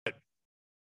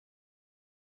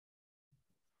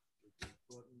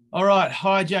All right.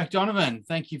 Hi, Jack Donovan.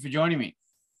 Thank you for joining me.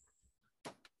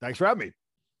 Thanks for having me.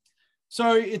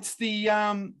 So it's the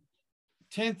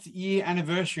 10th year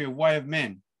anniversary of Way of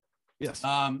Men. Yes.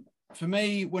 For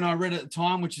me, when I read it at the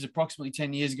time, which is approximately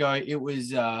 10 years ago, it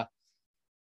was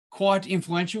quite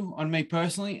influential on me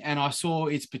personally. And I saw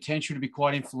its potential to be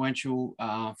quite influential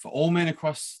for all men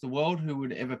across the world who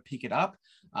would ever pick it up.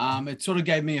 It sort of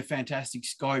gave me a fantastic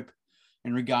scope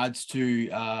in regards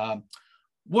to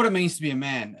what it means to be a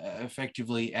man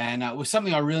effectively. And it was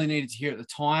something I really needed to hear at the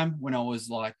time when I was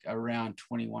like around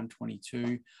 21,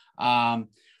 22.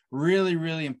 Really,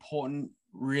 really important,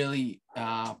 really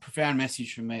profound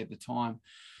message for me at the time.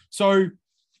 So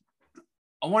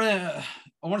I want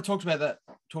to talk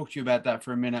to you about that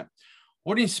for a minute.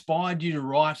 What inspired you to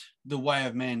write The Way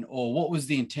of Men, or what was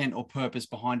the intent or purpose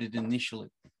behind it initially?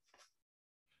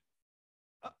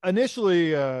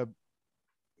 Initially,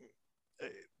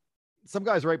 some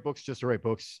guys write books just to write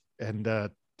books and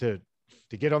to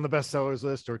get on the bestsellers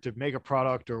list or to make a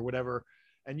product or whatever,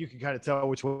 and you can kind of tell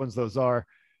which ones those are.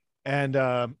 And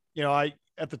I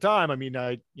at the time,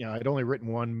 I'd only written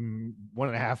one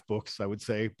and a half books, I would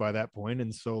say, by that point.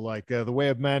 And so like The Way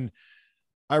of Men,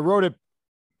 I wrote it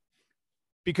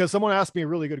because someone asked me a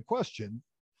really good question,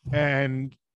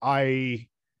 and I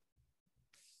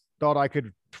thought I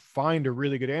could find a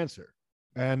really good answer.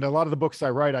 And a lot of the books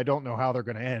I write, I don't know how they're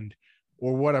going to end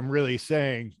or what I'm really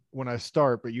saying when I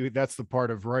start, but that's the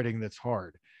part of writing that's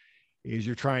hard, is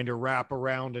you're trying to wrap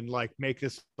around and like make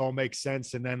this all make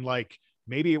sense. And then like,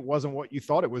 maybe it wasn't what you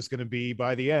thought it was going to be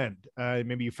by the end.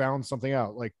 Maybe you found something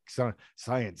out, like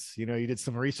science, you did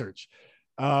some research.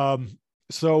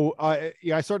 So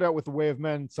I started out with The Way of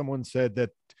Men. Someone said that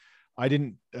I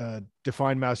didn't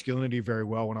define masculinity very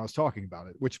well when I was talking about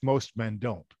it, which most men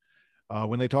don't.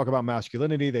 When they talk about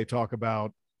masculinity, they talk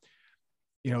about,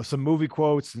 some movie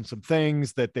quotes and some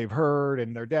things that they've heard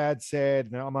and their dad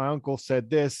said, and my uncle said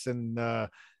this, and,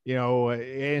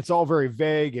 it's all very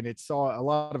vague, and a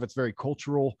lot of it's very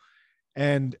cultural.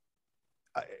 And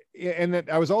that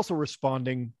I was also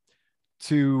responding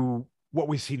to what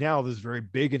we see now that's very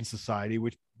big in society,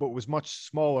 but was much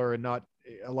smaller, and not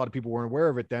a lot of people weren't aware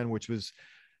of it then, which was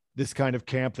this kind of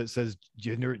camp that says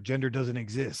gender doesn't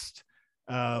exist.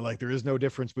 Like there is no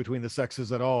difference between the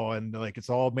sexes at all. And like, it's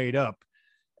all made up.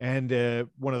 And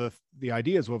one of the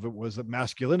ideas of it was that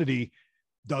masculinity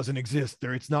doesn't exist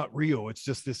there. It's not real. It's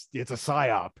just it's a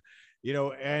psyop,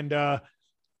 and I'm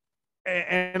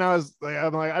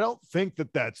like, I don't think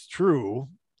that that's true.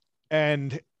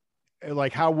 And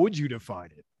like, how would you define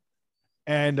it?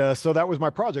 And so that was my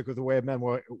project with The Way of Men.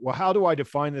 Well, how do I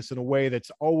define this in a way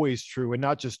that's always true and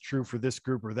not just true for this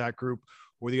group or that group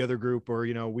or the other group, or,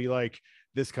 we like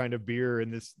this kind of beer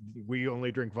and we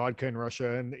only drink vodka in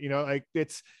Russia. And, like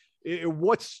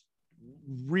what's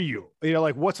real,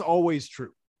 like what's always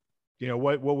true,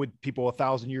 what would people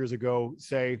 1,000 years ago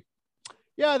say?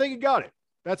 Yeah, I think you got it.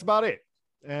 That's about it.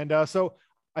 And so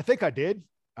I think I did.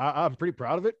 I'm pretty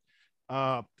proud of it.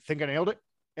 Think I nailed it.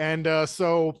 And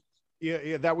so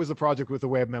that was the project with The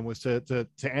Way of Men, was to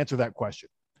answer that question.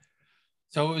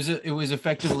 So it was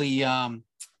effectively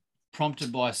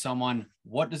prompted by someone.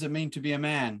 What does it mean to be a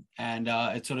man? And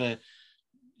it sort of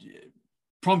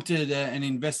prompted an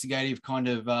investigative kind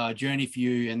of journey for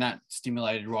you, and that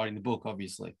stimulated writing the book,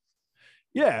 obviously.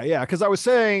 Yeah. Because I was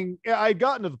saying, I'd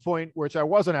gotten to the point which I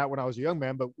wasn't at when I was a young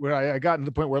man, but when I got to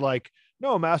the point where like,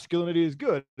 no, masculinity is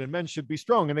good and men should be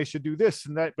strong and they should do this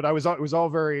and that. But it was all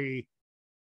very,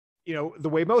 the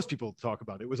way most people talk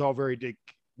about it, was all very,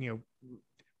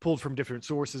 pulled from different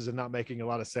sources and not making a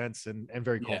lot of sense, and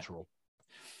very cultural.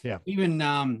 Yeah. Even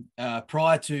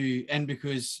prior to, and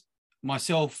because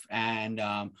myself and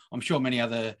I'm sure many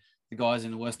other the guys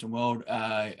in the Western world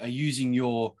are using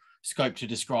your scope to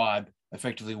describe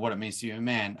effectively what it means to be a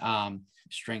man: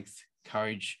 strength,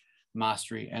 courage,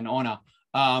 mastery, and honor.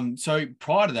 So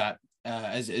prior to that,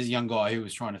 as a young guy who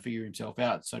was trying to figure himself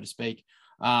out, so to speak,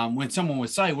 when someone would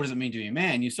say, "What does it mean to be a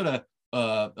man?" you sort of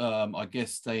I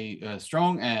guess they are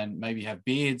strong and maybe have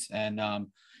beards, and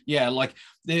like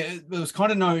there was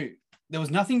kind of there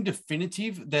was nothing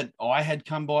definitive that I had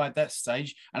come by at that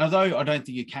stage. And although I don't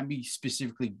think it can be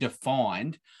specifically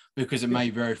defined, because it may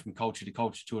vary from culture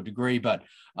to a degree, but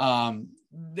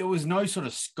there was no sort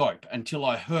of scope until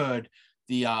I heard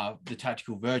the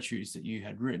tactical virtues that you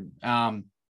had written. And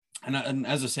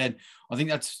as I said, I think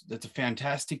that's a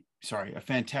fantastic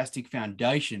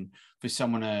foundation for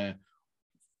someone to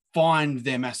find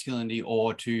their masculinity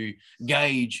or to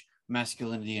gauge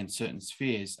masculinity in certain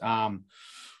spheres.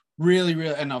 Really,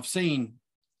 and I've seen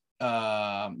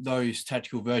those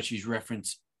tactical virtues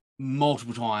reference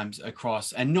multiple times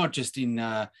across, and not just in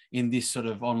this sort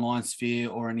of online sphere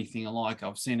or anything alike.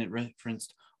 I've seen it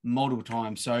referenced multiple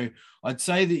times. So I'd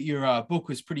say that your book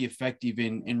was pretty effective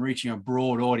in reaching a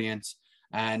broad audience,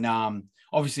 and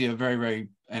obviously a very, very,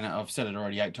 and I've said it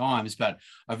already 8 times, but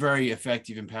a very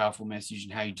effective and powerful message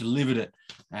in how you delivered it.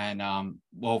 And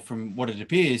well, from what it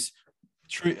appears,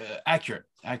 true, accurate,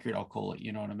 I'll call it,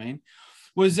 you know what I mean?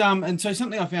 Was and so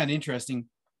something I found interesting,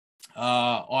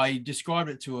 I described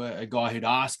it to a guy who'd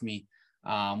asked me,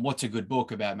 what's a good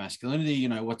book about masculinity? You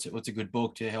know, what's a good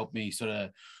book to help me sort of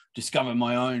discover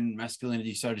my own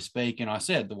masculinity, so to speak? And I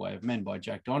said The Way of Men by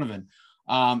Jack Donovan.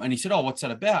 And he said, oh, what's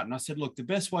that about? And I said, look, the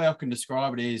best way I can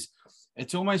describe it is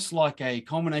it's almost like a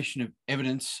combination of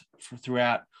evidence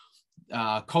throughout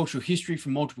cultural history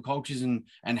from multiple cultures,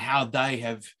 and how they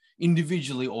have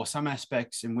individually, or some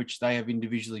aspects in which they have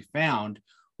individually found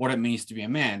what it means to be a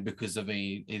man, because of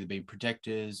either being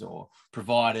protectors or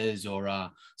providers or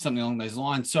something along those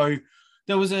lines. So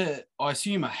there was I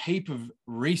assume, a heap of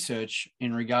research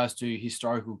in regards to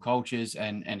historical cultures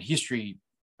and history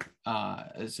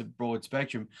as a broad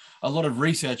spectrum. A lot of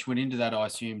research went into that, I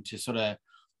assume, to sort of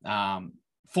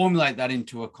formulate that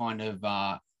into a kind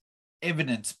of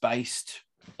evidence-based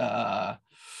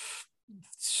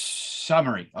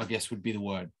summary, I guess would be the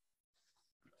word.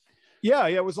 Yeah,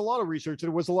 it was a lot of research. It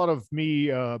was a lot of me.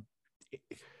 There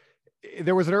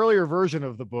was an earlier version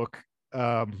of the book,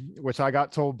 which I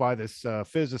got told by this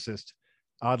physicist,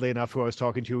 oddly enough, who I was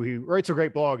talking to. He writes a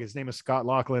great blog. His name is Scott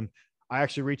Lachlan. I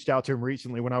actually reached out to him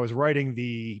recently when I was writing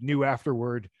the new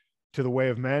afterword to The Way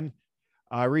of Men.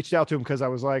 I reached out to him because I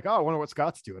was like, oh, I wonder what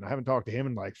Scott's doing. I haven't talked to him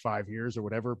in like 5 years or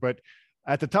whatever. But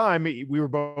at the time, we were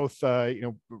both,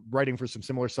 writing for some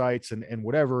similar sites and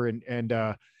whatever. And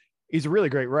he's a really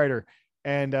great writer.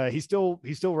 And he still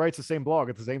writes the same blog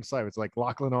at the same site. It's like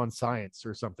Lachlan on Science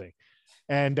or something.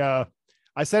 And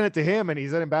I sent it to him, and he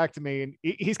sent it back to me. And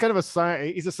he's kind of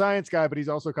he's a science guy, but he's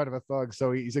also kind of a thug.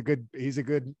 So he's a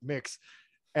good mix.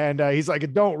 And he's like,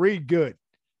 it don't read good.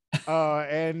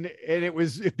 And it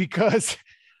was because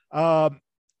I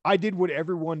did what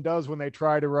everyone does when they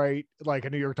try to write like a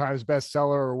New York Times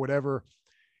bestseller or whatever,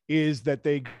 is that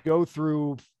they go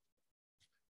through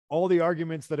all the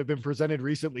arguments that have been presented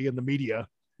recently in the media,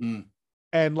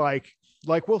 and like,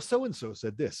 well, so-and-so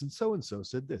said this, and so-and-so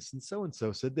said this, and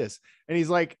so-and-so said this. And he's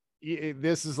like,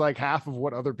 this is like half of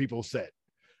what other people said.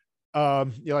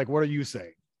 You're like, what are you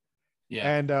saying? Yeah.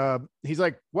 And he's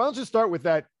like, why don't you start with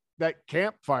that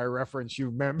campfire reference you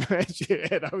mentioned?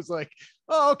 And I was like,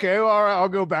 oh, okay, well, all right, I'll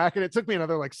go back. And it took me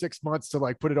another like 6 months to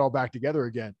like put it all back together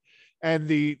again. And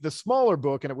the smaller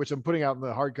book, and which I'm putting out in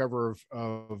the hardcover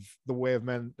of The Way of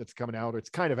Men, that's coming out. It's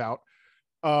kind of out.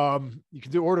 You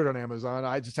can order it on Amazon.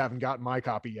 I just haven't gotten my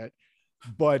copy yet.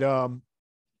 But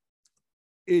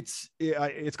it's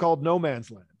called No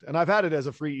Man's Land, and I've had it as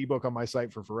a free ebook on my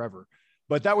site for forever.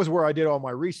 But that was where I did all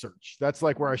my research. That's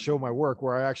like where I show my work,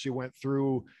 where I actually went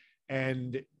through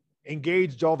and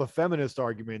engaged all the feminist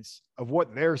arguments of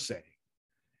what they're saying,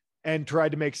 and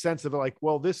tried to make sense of it. Like,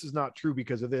 well, this is not true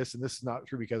because of this, and this is not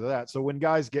true because of that. So when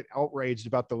guys get outraged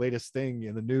about the latest thing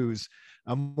in the news,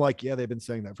 I'm like, yeah, they've been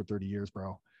saying that for 30 years,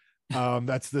 bro.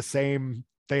 That's the same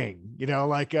thing,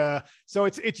 like, so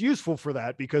it's useful for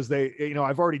that, because they,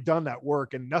 I've already done that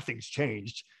work and nothing's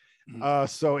changed.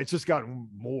 So it's just gotten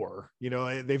more,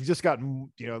 they've just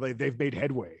gotten, they've made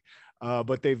headway,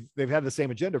 but they've had the same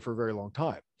agenda for a very long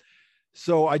time.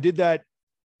 So I did that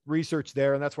research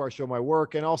there, and that's where I show my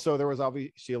work. And also there was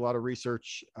obviously a lot of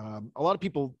research. A lot of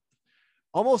people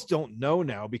almost don't know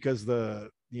now, because the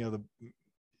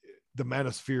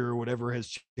manosphere or whatever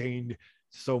has changed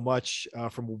so much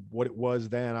from what it was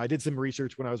then. I did some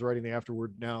research when I was writing the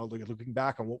afterword, now looking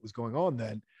back on what was going on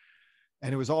then,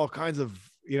 and it was all kinds of,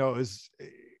 it was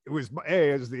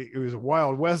a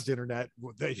Wild West internet.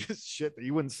 They just shit that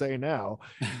you wouldn't say now.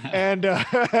 And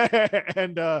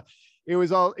it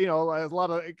was all, a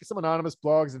lot of some anonymous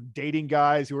blogs and dating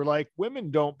guys who were like, women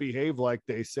don't behave like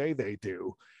they say they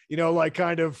do, like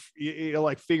kind of,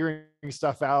 like figuring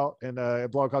stuff out. And a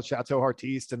blog called Chateau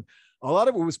Artiste. And a lot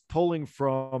of it was pulling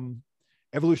from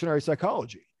evolutionary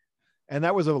psychology. And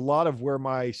that was a lot of where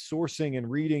my sourcing and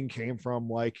reading came from,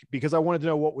 like, because I wanted to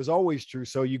know what was always true.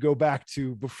 So you go back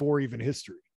to before even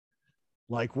history,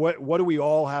 like what do we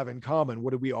all have in common?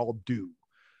 What do we all do?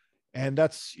 And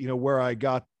that's, where I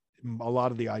got a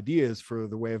lot of the ideas for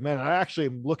The Way of Men. I actually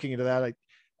am looking into that.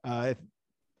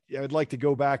 I'd like to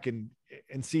go back and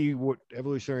see what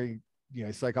evolutionary,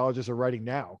 psychologists are writing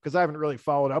now, because I haven't really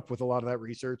followed up with a lot of that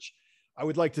research. I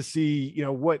would like to see,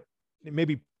 what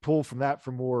maybe pull from that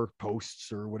for more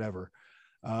posts or whatever,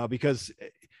 because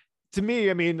to me,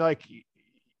 I mean, like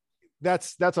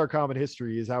that's our common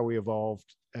history is how we evolved.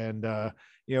 And,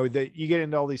 you know, that you get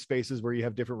into all these spaces where you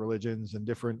have different religions and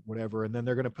different whatever, and then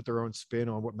they're going to put their own spin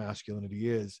on what masculinity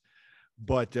is.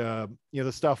 But, you know,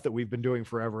 the stuff that we've been doing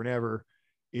forever and ever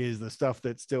is the stuff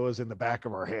that still is in the back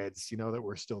of our heads, you know, that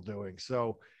we're still doing.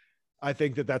 So I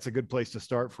think that that's a good place to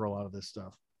start for a lot of this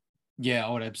stuff. Yeah,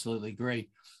 I would absolutely agree.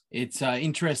 It's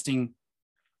interesting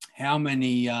how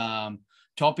many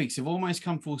topics have almost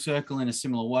come full circle in a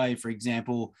similar way. For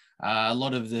example, a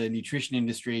lot of the nutrition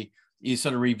industry is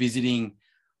sort of revisiting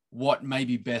what may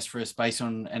be best for us based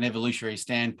on an evolutionary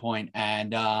standpoint.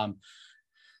 And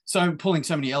so pulling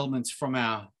so many elements from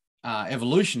our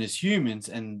evolution as humans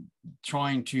and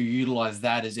trying to utilize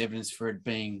that as evidence for it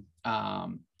being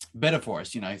better for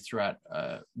us, you know, throughout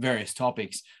various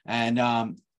topics. And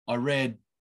I read,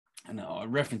 and I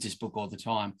reference this book all the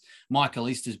time, Michael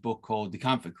Easter's book called The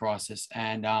Comfort Crisis.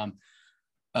 And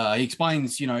he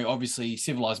explains, you know, obviously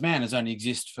civilized man has only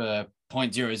exist for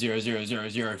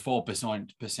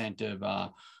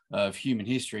 0.00004% of human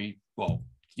history. Well,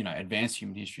 you know, advanced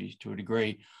human history to a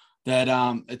degree. That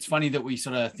it's funny that we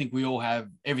sort of think we all have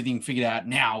everything figured out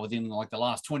now within like the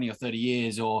last 20 or 30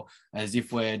 years, or as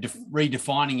if we're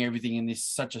redefining everything in this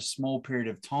such a small period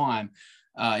of time.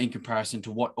 In comparison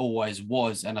to what always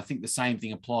was. And I think the same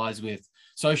thing applies with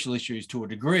social issues to a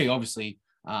degree. Obviously,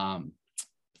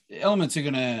 elements are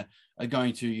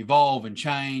going to evolve and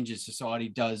change as society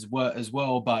does as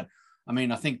well. But I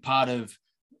mean, I think part of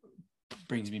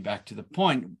brings me back to the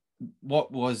point, what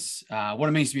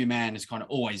it means to be a man has kind of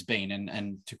always been.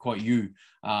 And to quote you,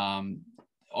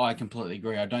 I completely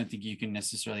agree. I don't think you can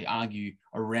necessarily argue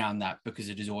around that because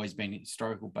it has always been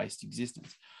historical based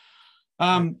existence.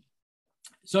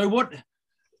 So what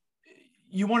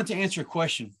you wanted to answer a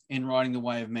question in writing The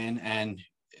Way of Men, and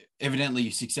evidently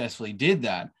you successfully did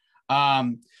that.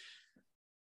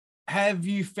 Have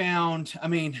you found, I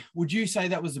mean, would you say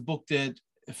that was a book that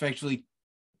effectively,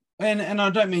 and I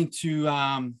don't mean to,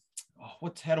 how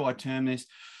do I term this?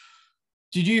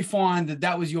 Did you find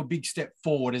that was your big step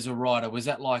forward as a writer? Was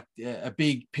that like a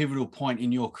big pivotal point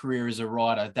in your career as a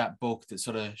writer, that book that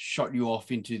sort of shot you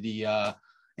off into the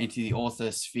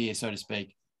author sphere, so to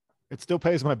speak? It still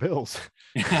pays my bills.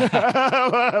 Yeah.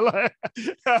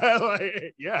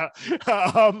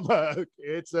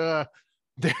 It's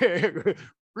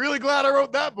really glad I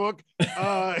wrote that book.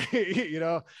 You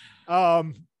know,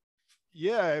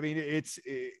 yeah, I mean,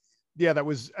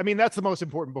 that's the most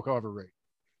important book I'll ever write,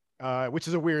 which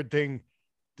is a weird thing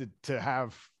to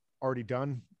have already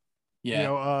done. Yeah. You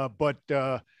know, but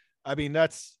I mean,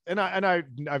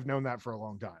 I've known that for a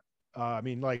long time. I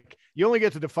mean, like, you only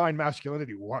get to define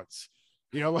masculinity once,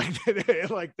 you know, like,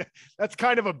 that's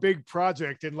kind of a big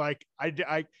project. And like,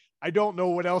 I don't know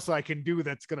what else I can do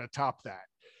that's going to top that.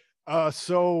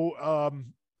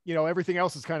 You know, everything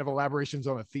else is kind of elaborations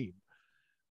on a theme,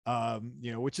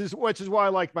 you know, which is why I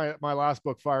like my last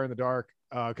book, Fire in the Dark,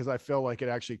 because I feel like it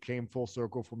actually came full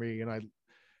circle for me. And I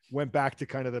went back to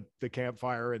kind of the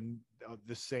campfire and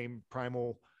the same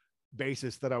primal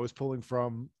basis that I was pulling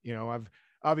from. You know, I've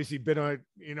obviously been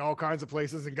in all kinds of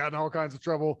places and gotten all kinds of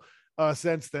trouble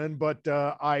since then, but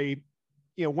I,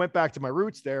 you know, went back to my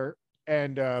roots there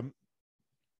and,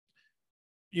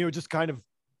 you know, just kind of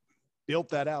built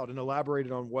that out and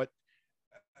elaborated on what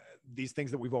these things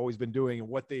that we've always been doing and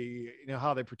what they, you know,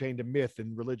 how they pertain to myth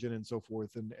and religion and so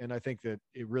forth. And I think that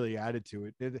it really added to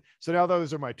it. So now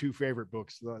those are my two favorite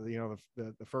books, you know,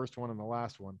 the first one and the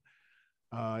last one,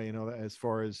 you know, as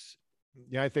far as,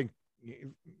 yeah, I think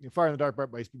Fire in the Dark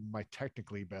might be my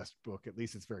technically best book. At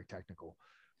least it's very technical,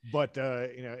 but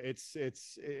you know,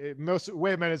 most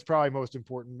Way of Men is probably most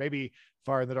important. Maybe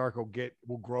Fire in the Dark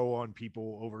will grow on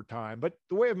people over time, but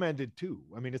the Way of Men did too.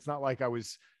 I mean, it's not like I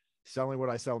was selling what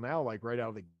I sell now, like right out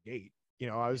of the gate. You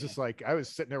know, I was just like, I was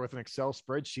sitting there with an Excel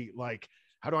spreadsheet, like,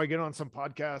 how do I get on some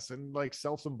podcasts and like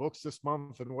sell some books this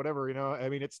month and whatever, you know. I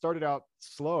mean, it started out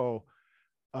slow.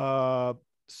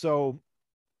 So,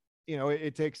 you know,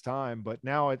 it takes time, but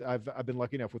now I've been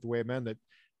lucky enough with The Way of Men that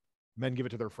men give it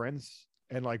to their friends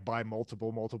and like buy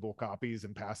multiple copies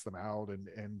and pass them out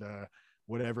and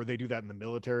whatever. They do that in the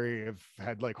military. I've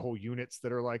had like whole units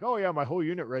that are like, oh yeah, my whole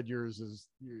unit read your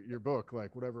book,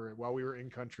 like whatever, while we were in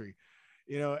country,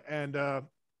 you know. And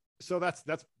so that's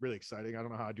really exciting. I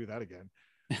don't know how I do that again,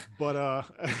 but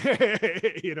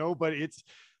you know, but it's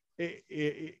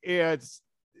you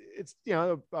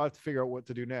know, I'll have to figure out what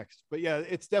to do next. But yeah,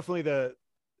 it's definitely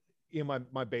you know,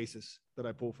 my basis that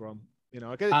I pull from, you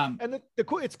know. And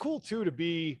it's cool too to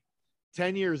be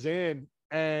 10 years in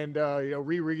and you know,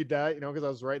 reread that, you know, because I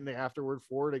was writing the afterword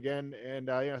for it again, and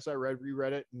you know, so I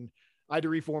reread it, and I had to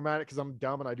reformat it because I'm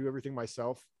dumb and I do everything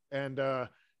myself. And,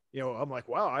 I'm like,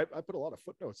 wow, I put a lot of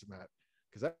footnotes in that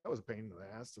because that was a pain in the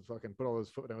ass to fucking put all those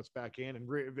footnotes back in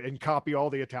and copy all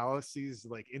the italics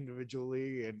like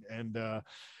individually.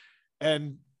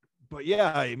 But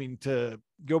yeah, I mean, to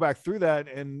go back through that,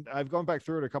 and I've gone back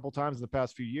through it a couple times in the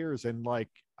past few years, and like,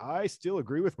 I still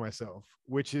agree with myself,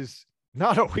 which is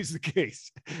not always the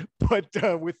case. But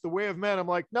with The Way of Men, I'm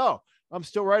like, no, I'm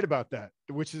still right about that,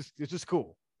 it's just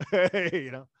cool.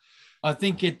 I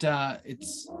think it's a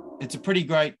pretty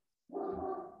great.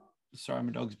 Sorry,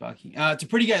 my dog's barking. It's a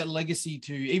pretty great legacy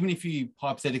to, even if you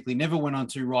hypothetically never went on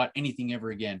to write anything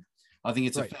ever again. I think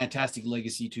it's a fantastic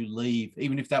legacy to leave,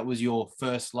 even if that was your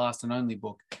first, last, and only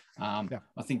book. I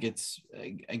think it's,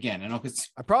 again, and I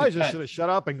probably just should have shut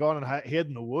up and gone and hid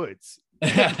in the woods.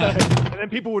 And then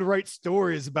people would write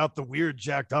stories about the weird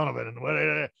Jack Donovan and what,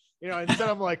 instead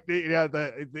I'm like,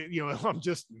 I'm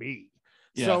just me.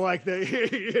 Yeah. So like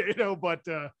if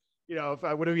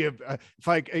I would be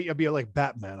I'd be like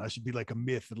Batman, I should be like a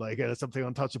myth, like something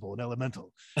untouchable and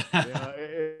elemental.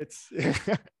 It's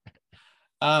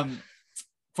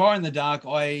Fire in the Dark.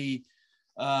 When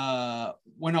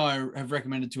I have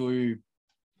recommended to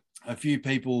a few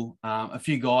people, a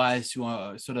few guys who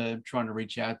are sort of trying to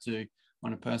reach out to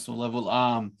on a personal level,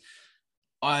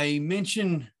 I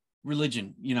mention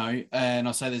religion, and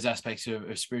I say there's aspects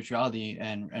of spirituality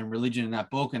and religion in that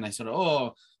book, and they sort of,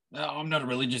 oh, I'm not a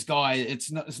religious guy.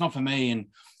 It's not for me.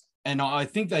 And I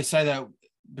think they say that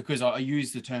because I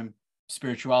use the term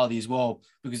spirituality as well,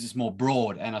 because it's more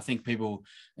broad. And I think people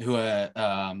who are,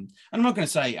 and I'm not going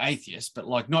to say atheists, but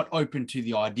like not open to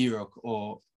the idea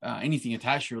or anything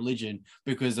attached to religion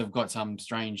because they've got some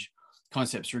strange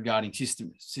concepts regarding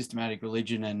systematic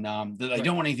religion and that they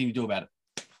don't want anything to do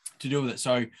with it.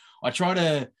 So I try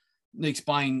to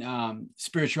explain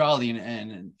spirituality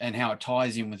and how it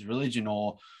ties in with religion,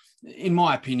 or in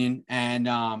my opinion, and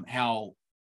how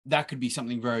that could be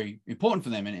something very important for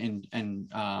them and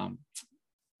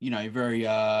very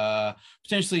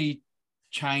potentially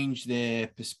change their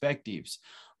perspectives.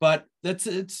 But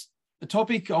it's a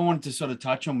topic I wanted to sort of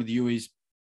touch on with you is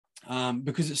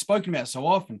because it's spoken about so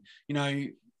often.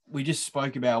 We just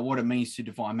spoke about what it means to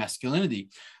define masculinity.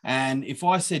 And if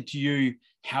I said to you,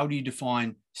 how do you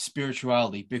define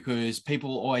spirituality? Because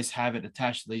people always have it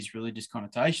attached to these religious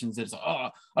connotations. It's like,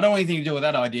 oh, I don't want anything to do with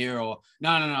that idea, or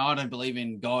no, I don't believe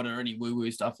in God or any woo-woo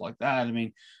stuff like that. I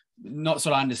mean, not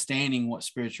sort of understanding what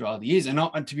spirituality is. And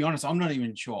to be honest, I'm not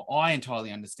even sure I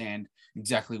entirely understand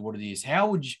exactly what it is. How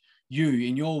would you,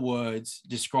 in your words,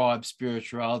 describe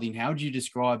spirituality, and how would you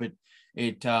describe it?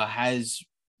 It has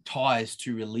ties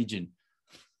to religion.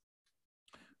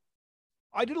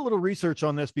 I did a little research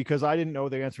on this because I didn't know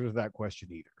the answer to that question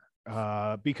either.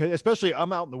 Because especially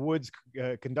I'm out in the woods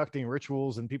conducting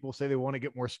rituals, and people say they want to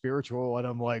get more spiritual, and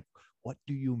I'm like, what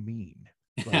do you mean?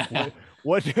 Like,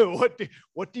 what do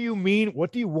you mean?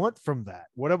 What do you want from that?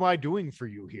 What am I doing for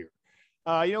you here?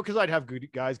 Because I'd have good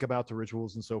guys come out to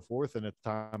rituals and so forth. And at the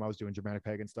time I was doing Germanic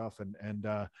pagan stuff, and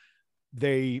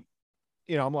they,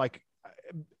 I'm like,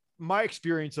 my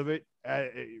experience of it,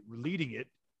 leading it,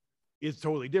 is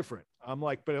totally different. I'm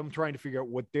like, but I'm trying to figure out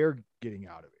what they're getting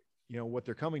out of it, what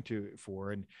they're coming to it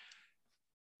for. And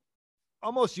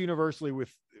almost universally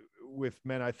with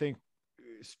men, I think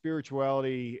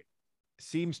spirituality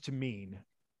seems to mean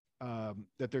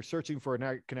that they're searching for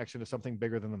a connection to something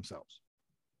bigger than themselves.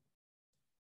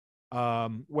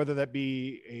 Whether that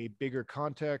be a bigger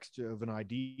context of an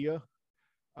idea.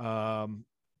 And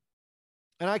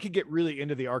I could get really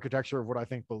into the architecture of what I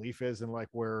think belief is, and like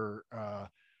where,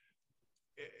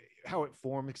 how it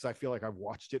formed, because I feel like I've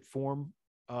watched it form,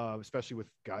 especially with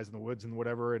Guys in the Woods and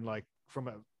whatever, and like from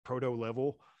a proto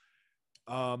level.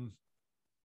 But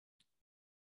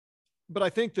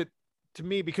I think that, to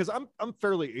me, because I'm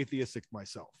fairly atheistic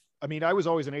myself. I mean, I was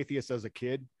always an atheist as a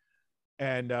kid,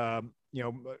 and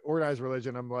organized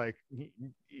religion, I'm like,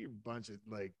 you bunch of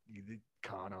like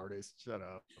con artists, shut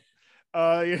up.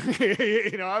 I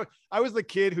was the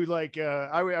kid who like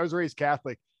I was raised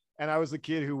Catholic, and I was the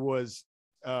kid who was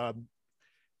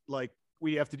like,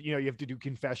 we have to, you have to do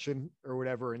confession or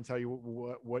whatever and tell you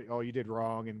what all you did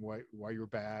wrong and why you were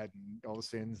bad and all the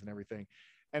sins and everything,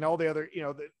 and all the other,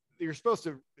 you're supposed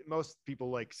to, most people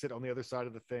like sit on the other side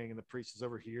of the thing, and the priest is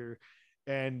over here,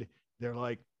 and they're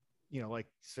like, like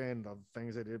saying the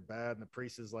things they did bad, and the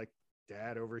priest is like,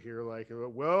 dad over here, like,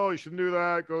 well, you shouldn't do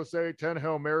that, go say 10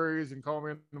 Hail Marys and call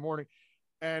me in the morning.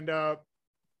 And I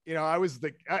was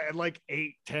at like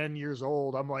 8-10 years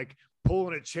old, I'm like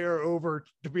pulling a chair over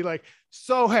to be like,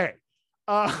 so hey,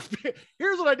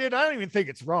 Here's what I did. I don't even think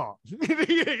it's wrong.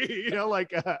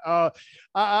 Like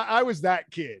I was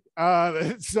that kid.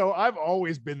 So I've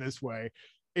always been this way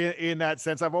in that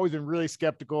sense. I've always been really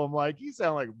skeptical. I'm like, you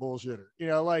sound like a bullshitter,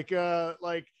 like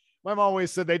my mom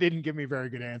always said they didn't give me very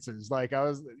good answers. Like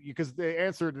because the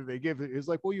answer that they give is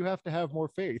like, well, you have to have more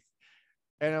faith.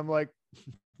 And I'm like,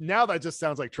 now that just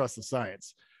sounds like trust the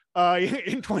science.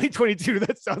 In 2022,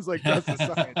 that sounds like trust the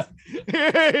science.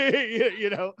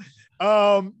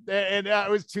 And I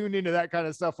was tuned into that kind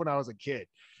of stuff when I was a kid.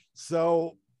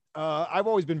 So I've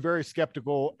always been very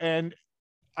skeptical, and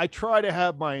I try to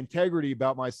have my integrity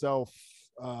about myself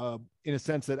in a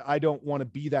sense that I don't want to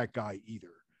be that guy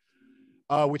either,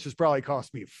 which has probably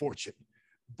cost me a fortune.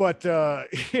 But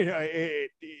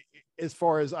as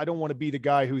far as I don't want to be the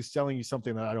guy who's telling you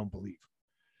something that I don't believe.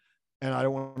 And I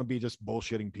don't want to be just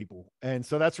bullshitting people. And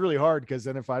so that's really hard, because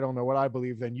then if I don't know what I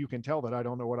believe, then you can tell that I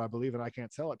don't know what I believe and I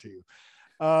can't tell it to you.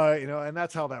 And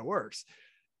that's how that works.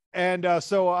 And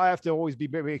so I have to always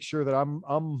make sure that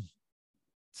I'm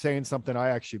saying something I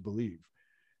actually believe.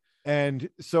 And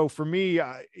so for me,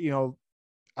 I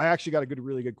actually got a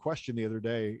really good question the other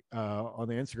day on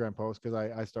the Instagram post, because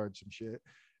I started some shit.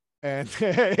 And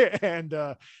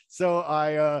so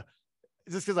I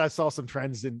just because I saw some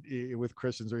trends with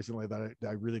Christians recently that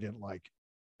I really didn't like,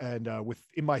 and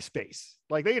in my space,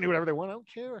 like they can do whatever they want. I don't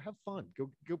care. Have fun. Go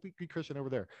be Christian over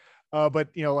there. But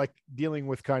like dealing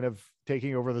with kind of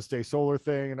taking over the Stay Solar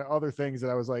thing and other things that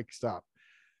I was like, stop.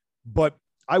 But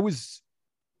one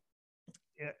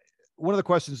of the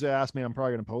questions they asked me, I'm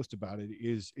probably going to post about it,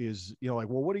 is like,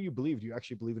 well, what do you believe? Do you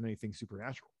actually believe in anything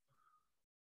supernatural?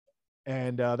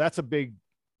 And that's a big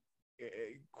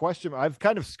question. I've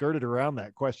kind of skirted around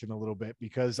that question a little bit,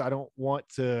 because I don't want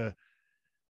to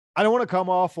come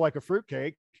off like a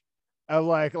fruitcake of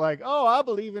like, oh, I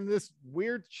believe in this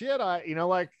weird shit. I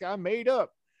made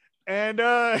up. And,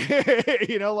 I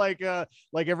don't want to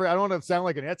sound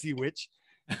like an Etsy witch.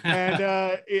 And,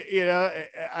 I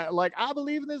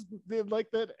believe in this, like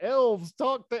that elves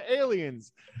talk to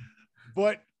aliens,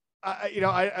 but I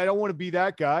don't want to be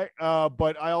that guy.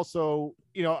 But I also,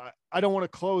 I don't want to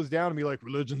close down and be like,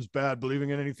 religion's bad, believing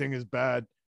in anything is bad.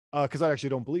 Cause I actually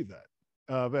don't believe that.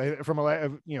 But from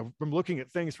looking at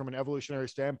things from an evolutionary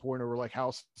standpoint, or like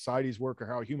how societies work or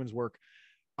how humans work,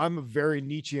 I'm a very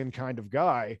Nietzschean kind of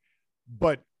guy,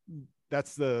 but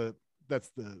that's the,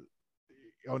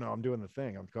 oh no, I'm doing the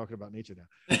thing. I'm talking about Nietzsche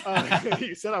now.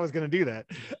 You said I was going to do that.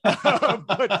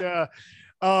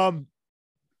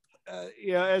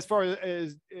 As far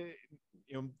as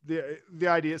the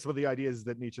ideas, some of the ideas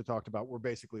that Nietzsche talked about were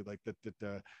basically like that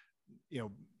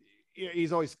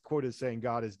he's always quoted as saying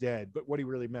God is dead, but what he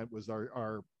really meant was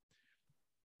our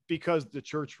because the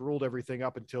church ruled everything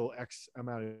up until X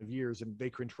amount of years, and they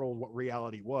controlled what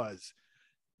reality was.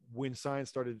 When science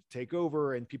started to take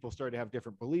over and people started to have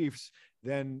different beliefs,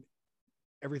 then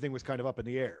everything was kind of up in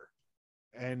the air.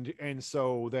 And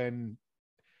so then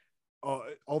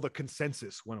all the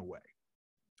consensus went away.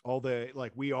 All the,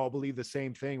 like, we all believe the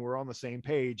same thing, we're on the same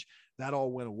page, that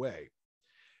all went away.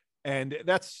 And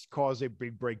that's caused a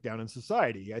big breakdown in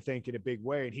society, I think, in a big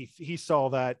way. And he saw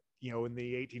that, in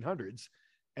the 1800s,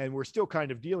 and we're still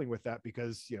kind of dealing with that,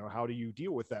 because, how do you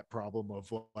deal with that problem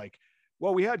of like,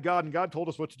 well, we had God and God told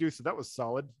us what to do, so that was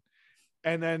solid.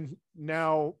 And then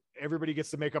now everybody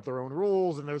gets to make up their own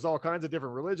rules, and there's all kinds of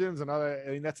different religions and other, I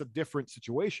mean, that's a different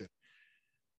situation.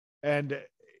 And,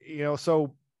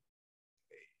 so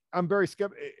I'm very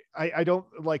skeptical. I don't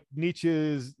like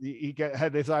Nietzsche's,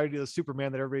 had this idea of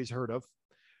Superman that everybody's heard of.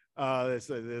 It's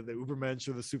the Ubermensch,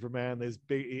 or the Superman. There's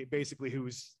basically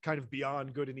who's kind of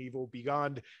beyond good and evil,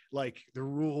 beyond like the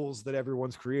rules that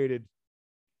everyone's created,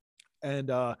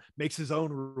 and makes his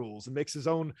own rules and makes his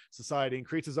own society and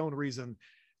creates his own reason.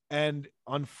 And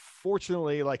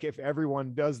unfortunately, like, if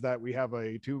everyone does that, we have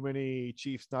a too many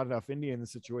chiefs, not enough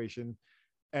Indians situation.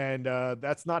 And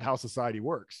that's not how society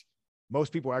works.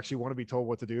 Most people actually want to be told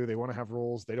what to do. They want to have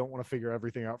rules. They don't want to figure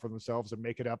everything out for themselves and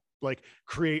make it up, like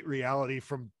create reality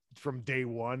from day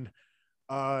one.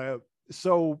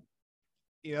 So,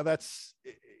 that's,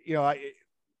 you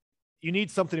need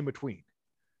something in between.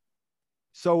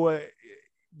 So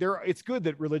it's good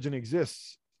that religion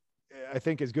exists, I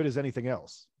think, as good as anything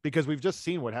else, because we've just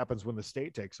seen what happens when the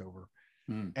state takes over.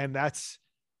 And that's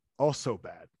also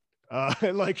bad.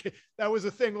 Like, that was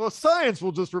a thing. Well, science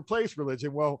will just replace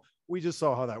religion. Well, we just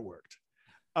saw how that worked.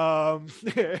 And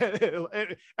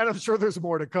I'm sure there's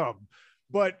more to come,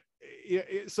 but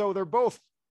so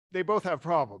they both have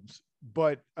problems,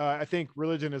 but I think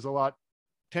religion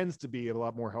tends to be a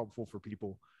lot more helpful for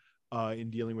people. in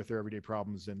dealing with their everyday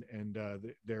problems and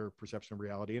their perception of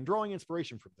reality and drawing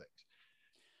inspiration from things.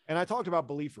 And I talked about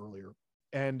belief earlier.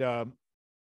 And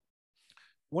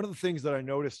one of the things that I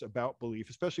noticed about belief,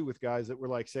 especially with guys that were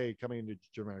like, say, coming into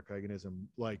Germanic paganism,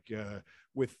 like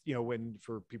with, you know, when,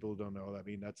 for people who don't know, I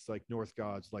mean, that's like Norse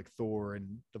gods like Thor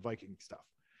and the Viking stuff.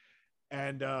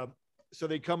 And so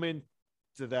they come into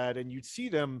that and you'd see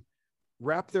them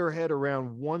wrap their head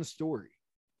around one story.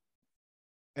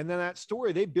 And then that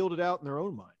story, they build it out in their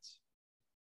own minds.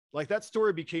 Like that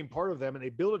story became part of them and they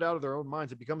build it out of their own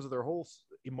minds. It becomes their whole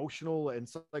emotional and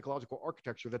psychological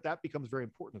architecture that becomes very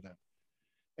important to them.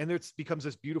 And it becomes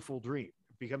this beautiful dream.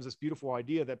 It becomes this beautiful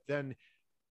idea that then,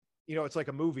 you know, it's like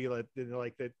a movie like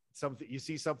that something, you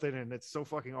see something and it's so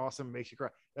fucking awesome, it makes you cry.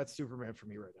 That's Superman for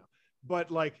me right now.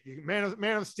 But like Man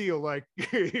of Steel, like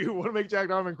you want to make Jack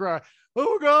Donovan cry.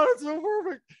 Oh God, it's so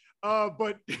perfect.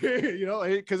 But you know,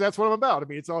 because that's what I'm about. I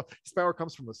mean, it's all his power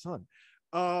comes from the sun.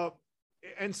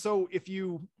 And so if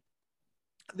you,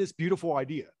 this beautiful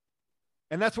idea,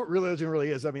 and that's what religion really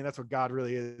is. I mean, that's what God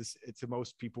really is. To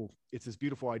most people, it's this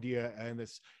beautiful idea and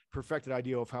this perfected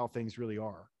idea of how things really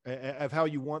are, of how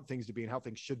you want things to be and how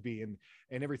things should be, and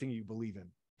everything you believe in.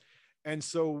 And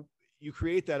so you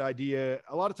create that idea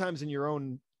a lot of times in your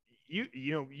own,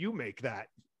 you make that,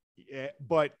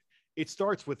 but it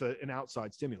starts with an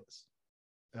outside stimulus,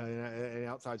 an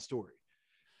outside story.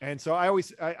 And so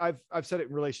I've said it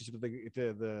in relationship with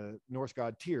the Norse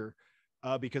god Tyr,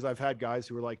 because I've had guys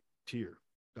who were like, Tyr,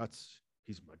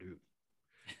 he's my dude.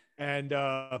 And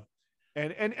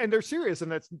they're serious,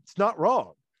 and it's not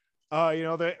wrong. You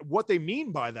know, that what they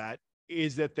mean by that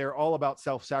is that they're all about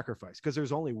self-sacrifice, because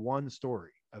there's only one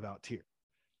story about Tyr.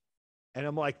 And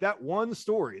I'm like, that one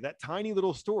story, that tiny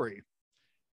little story,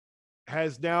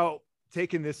 has now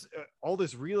taken this all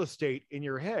this real estate in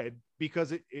your head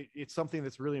because it's something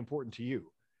that's really important to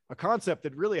you. A concept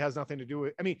that really has nothing to do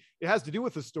with, I mean, it has to do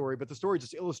with the story, but the story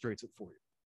just illustrates it for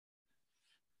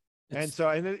you. And so,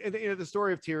 and you know, the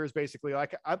story of Tyr is basically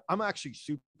like, I'm actually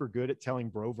super good at telling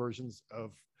bro versions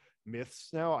of myths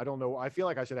now. I don't know. I feel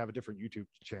like I should have a different YouTube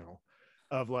channel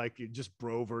of like just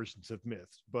bro versions of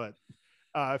myths, but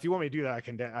if you want me to do that,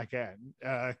 I can.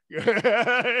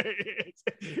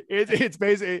 It's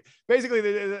basically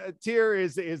the Tyr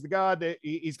is the god that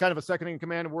he's kind of a second in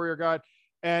command warrior god.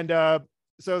 And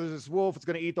so there's this wolf, it's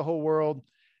going to eat the whole world.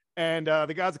 And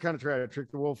the gods are kind of trying to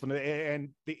trick the wolf, and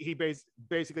he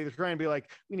basically they're trying to be like,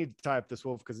 we need to tie up this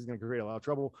wolf because he's going to create a lot of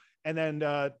trouble. And then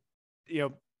you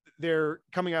know, they're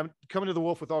coming to the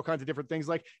wolf with all kinds of different things,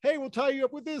 like, hey, we'll tie you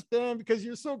up with this, man, because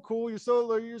you're so cool, you're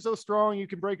so strong, you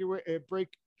can break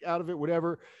out of it,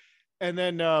 whatever. And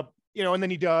then you know, and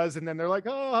then he does, and then they're like,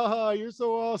 oh, you're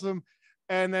so awesome.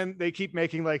 And then they keep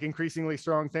making like increasingly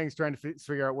strong things, trying to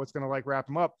figure out what's going to like wrap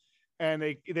him up.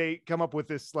 And they come up with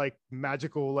this like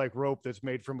magical like rope that's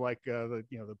made from like the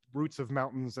roots of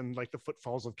mountains and like the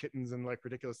footfalls of kittens and like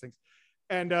ridiculous things.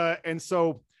 And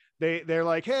so they're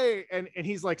like, hey, and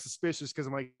he's like suspicious because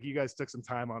I'm like, you guys took some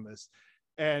time on this.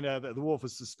 And the wolf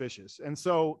is suspicious. And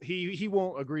so he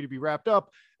won't agree to be wrapped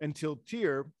up until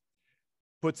Tyr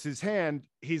puts his hand.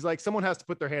 He's like, someone has to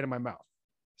put their hand in my mouth,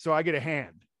 so I get a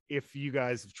hand if you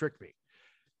guys have tricked me.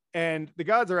 And the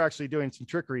gods are actually doing some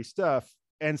trickery stuff.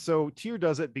 And so Tyr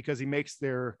does it because he makes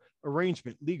their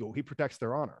arrangement legal. He protects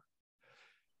their honor.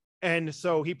 And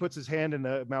so he puts his hand in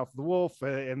the mouth of the wolf,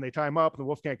 and they tie him up, and the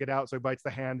wolf can't get out. So he bites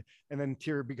the hand, and then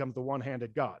Tyr becomes the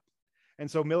one-handed god. And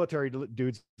so military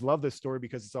dudes love this story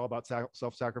because it's all about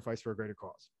self-sacrifice for a greater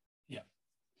cause. Yeah.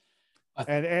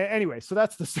 And anyway, so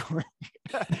that's the story.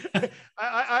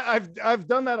 I've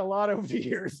done that a lot over the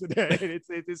years.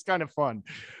 It's kind of fun.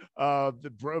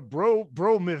 The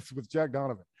bro myths with Jack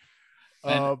Donovan.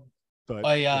 But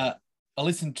I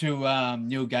listened to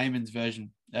Neil Gaiman's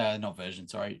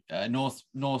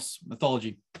Norse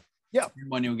mythology. Yeah,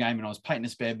 by Neil Gaiman. I was painting a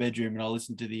spare bedroom and I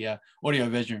listened to the audio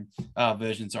version.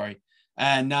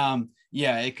 And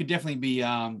yeah, it could definitely be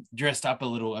dressed up a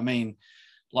little. I mean,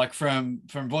 like from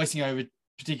voicing over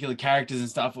particular characters and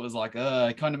stuff, it was like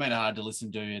it kind of made it hard to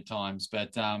listen to at times.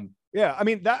 But yeah, I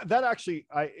mean that actually,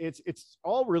 it's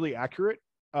all really accurate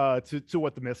to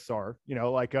what the myths are, you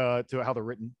know, like to how they're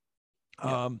written.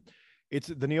 Yeah. It's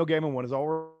the Neil Gaiman one is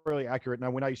all really accurate.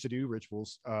 Now, when I used to do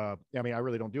rituals, I mean, I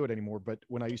really don't do it anymore, but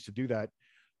when I used to do that,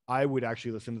 I would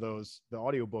actually listen to the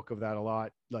audiobook of that a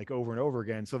lot, like over and over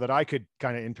again, so that I could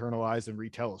kind of internalize and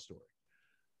retell a story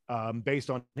based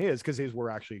on because his were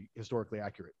actually historically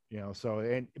accurate, you know.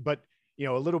 So, but you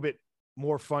know, a little bit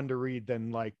more fun to read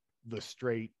than like the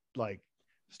straight like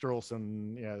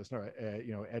Sturluson,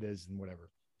 you know, Eddas and whatever.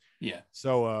 Yeah.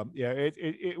 So yeah,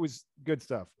 it was good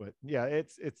stuff, but yeah,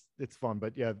 it's fun.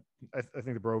 But yeah, I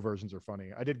think the bro versions are funny.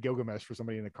 I did Gilgamesh for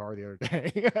somebody in the car the other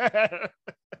day.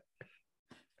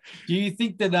 Do you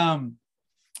think that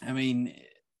I mean,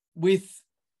 with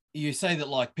you say that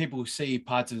like people see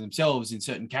parts of themselves in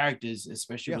certain characters,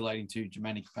 especially Yeah. relating to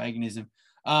Germanic paganism.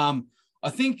 I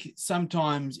think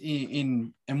sometimes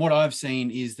in and what I've seen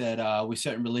is that with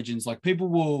certain religions, like people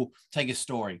will take a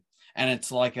story and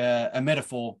it's like a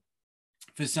metaphor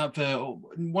for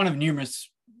one of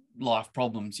numerous life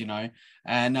problems, you know,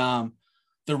 and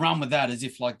the run with that as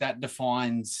if like that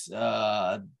defines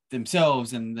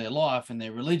themselves and their life and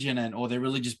their religion and or their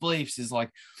religious beliefs is like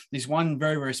this one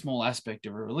very very small aspect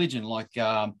of a religion, like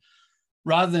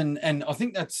rather than, and I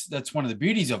think that's one of the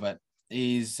beauties of it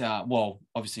is well,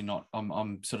 obviously not.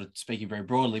 I'm sort of speaking very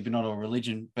broadly, but not a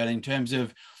religion, but in terms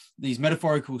of these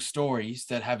metaphorical stories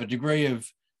that have a degree of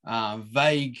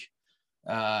vague.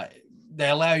 They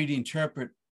allow you to interpret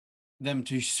them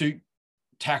to suit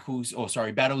battles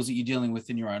that you're dealing with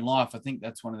in your own life. I think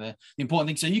that's one of the important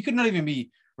things. So you could not even be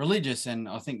religious, and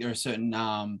I think there are certain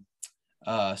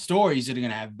stories that are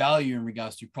going to have value in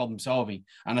regards to problem solving,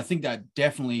 and I think that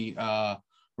definitely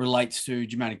relates to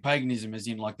Germanic paganism, as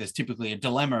in like there's typically a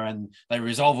dilemma and they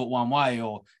resolve it one way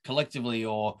or collectively,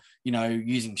 or you know,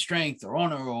 using strength or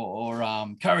honor or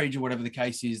courage or whatever the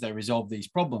case is, they resolve these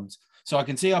problems. So I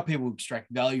can see how people extract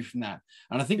value from that.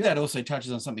 And I think that also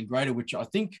touches on something greater, which I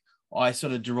think I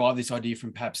sort of derived this idea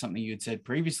from perhaps something you had said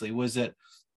previously, was that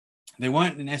they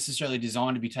weren't necessarily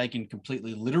designed to be taken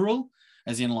completely literal,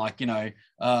 as in like, you know,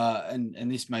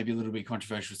 and this may be a little bit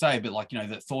controversial to say, but like, you know,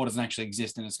 that Thor doesn't actually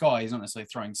exist in the sky. He's not necessarily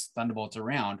throwing thunderbolts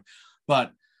around,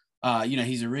 but, you know,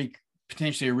 he's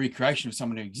potentially a recreation of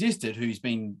someone who existed, who's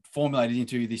been formulated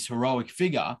into this heroic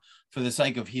figure for the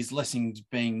sake of his lessons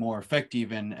being more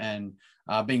effective and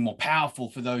being more powerful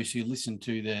for those who listen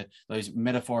to those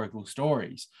metaphorical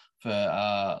stories, for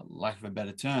lack of a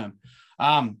better term.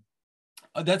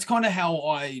 That's kind of how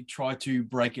I try to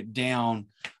break it down,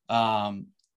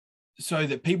 so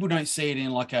that people don't see it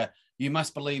in like you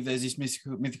must believe there's this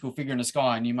mythical figure in the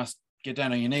sky and you must get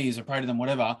down on your knees or pray to them,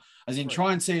 whatever, as in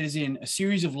try and see it as in a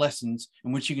series of lessons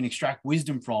in which you can extract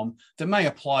wisdom from that may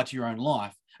apply to your own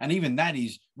life. And even that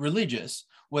is religious,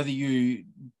 whether you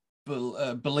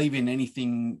believe in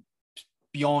anything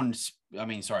beyond,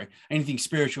 anything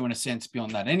spiritual in a sense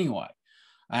beyond that anyway.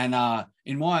 And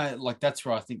in my, like, that's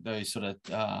where I think those sort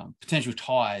of potential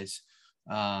ties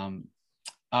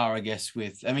are, I guess,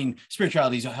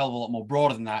 spirituality is a hell of a lot more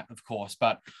broader than that, of course,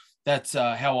 but that's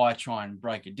how I try and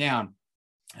break it down.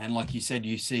 And like you said,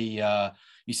 you see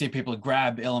people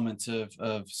grab elements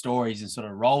of stories and sort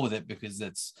of roll with it because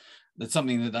that's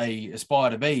something that they aspire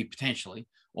to be potentially,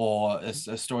 or a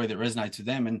story that resonates with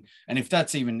them. And if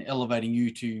that's even elevating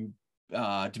you to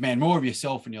demand more of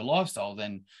yourself and your lifestyle,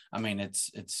 then I mean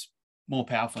it's more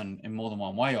powerful in more than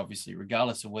one way, obviously,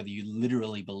 regardless of whether you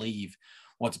literally believe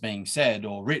what's being said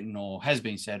or written or has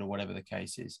been said or whatever the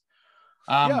case is.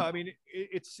 Yeah, I mean,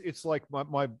 it's like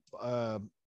my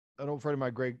an old friend of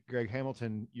mine, Greg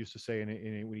Hamilton, used to say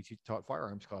when he taught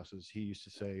firearms classes, he used to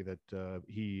say that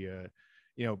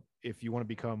you know, if you want to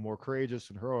become more courageous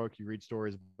and heroic, you read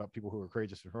stories about people who are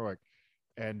courageous and heroic,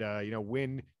 and you know,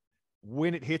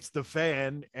 when it hits the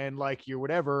fan and like you're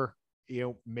whatever, you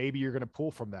know, maybe you're going to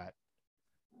pull from that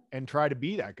and try to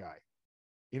be that guy,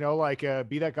 you know, like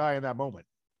be that guy in that moment.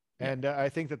 And I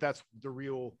think that's the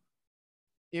real.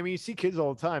 I mean, you see kids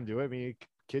all the time do it. I mean,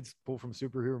 kids pull from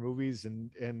superhero movies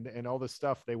and all this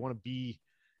stuff. They want to be,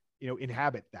 you know,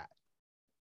 inhabit that.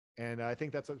 And I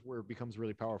think that's where it becomes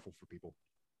really powerful for people.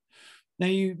 Now,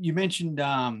 you mentioned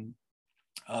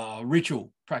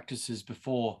ritual practices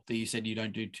before that you said you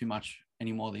don't do too much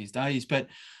anymore these days. But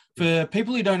for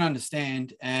people who don't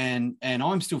understand, and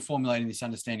I'm still formulating this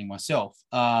understanding myself,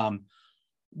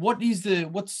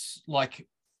 what's like,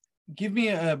 give me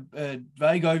a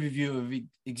vague overview of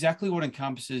exactly what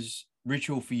encompasses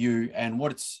ritual for you and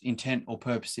what its intent or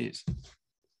purpose is.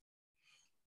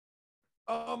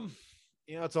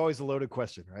 You know, it's always a loaded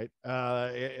question, right?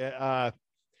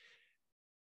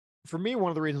 For me, one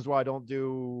of the reasons why I don't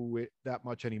do it that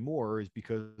much anymore is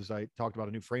because I talked about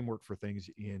a new framework for things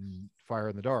in Fire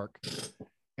in the Dark,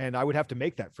 and I would have to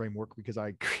make that framework because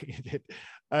I created it.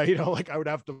 You know, like I would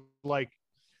have to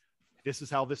this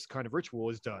is how this kind of ritual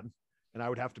is done. And I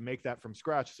would have to make that from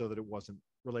scratch so that it wasn't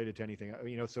related to anything,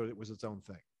 you know, so it was its own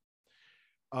thing.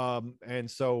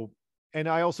 And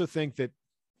I also think that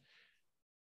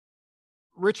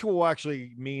ritual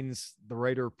actually means the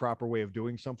right or proper way of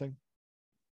doing something.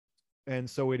 And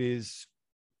so it is,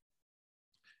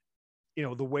 you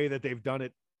know, the way that they've done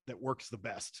it that works the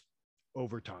best.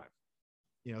 over time.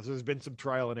 So there's been some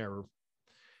trial and error.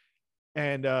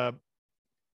 And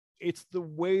it's the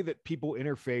way that people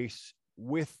interface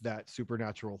with that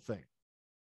supernatural thing,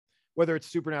 whether it's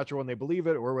supernatural and they believe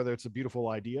it, or whether it's a beautiful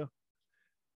idea.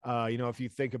 If you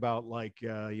think about like,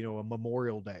 a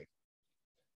Memorial Day,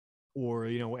 or,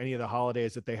 any of the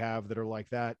holidays that they have that are like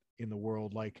that in the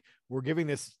world, like we're giving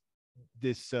this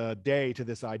day to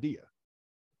this idea.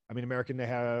 I mean, American, they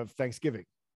have Thanksgiving.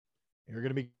 You're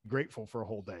going to be grateful for a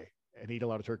whole day and eat a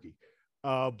lot of turkey.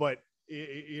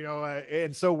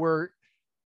 And so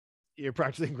you're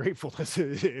practicing gratefulness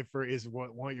is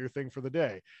what your thing for the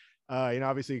day.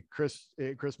 Obviously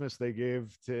Christmas they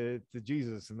give to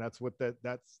Jesus, and that's what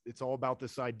it's all about,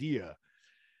 this idea.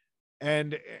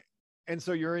 And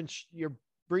so you're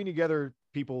bringing together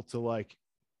people to like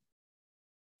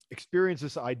experience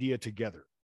this idea together,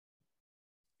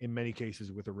 in many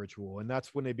cases with a ritual. And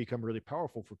that's when they become really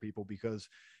powerful for people, because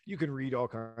you can read all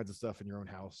kinds of stuff in your own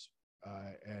house,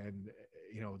 and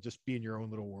just be in your own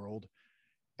little world,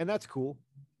 and that's cool.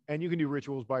 And you can do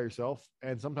rituals by yourself,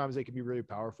 and sometimes they can be really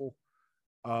powerful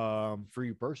for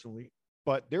you personally.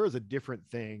 But there is a different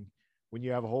thing when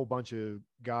you have a whole bunch of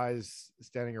guys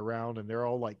standing around and they're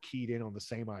all like keyed in on the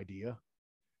same idea.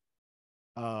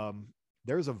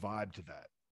 There's a vibe to that.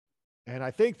 And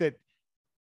I think that,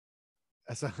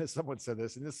 as someone said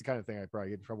this, and this is the kind of thing I probably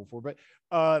get in trouble for, but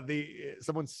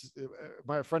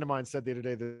my friend of mine said the other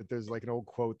day that there's like an old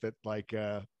quote that like,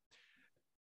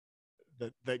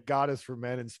 that God is for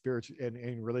men and spirit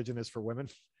and religion is for women.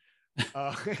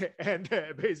 And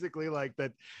basically like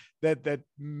that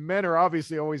men are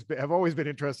obviously have always been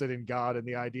interested in God and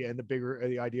the idea and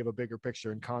the idea of a bigger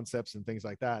picture and concepts and things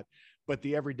like that. But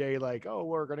the everyday, like, oh,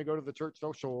 we're going to go to the church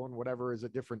social and whatever,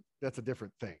 that's a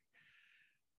different thing.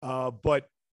 But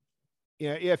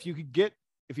if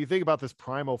you think about this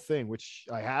primal thing, which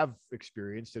I have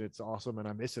experienced and it's awesome and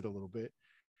I miss it a little bit,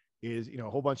 is, a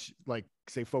whole bunch, like,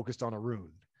 say, focused on a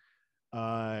rune.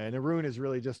 And a rune is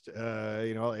really just,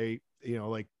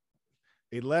 like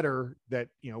a letter that,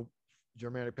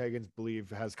 Germanic pagans believe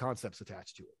has concepts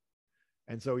attached to it.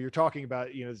 And so you're talking about,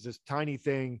 it's this tiny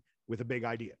thing with a big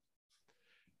idea.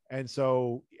 And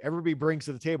so everybody brings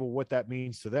to the table what that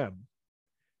means to them.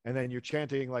 And then you're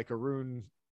chanting like a rune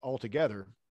all together.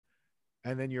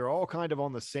 And then you're all kind of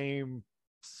on the same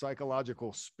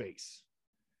psychological space.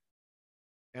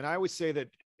 And I would say that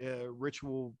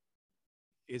ritual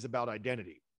is about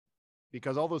identity,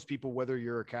 because all those people, whether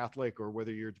you're a Catholic or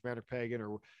whether you're a Germanic pagan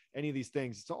or any of these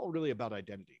things, it's all really about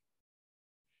identity.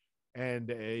 And,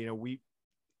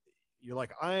 you're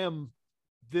like, I am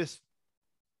this,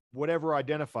 whatever I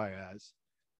identify as,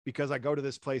 because I go to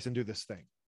this place and do this thing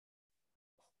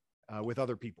with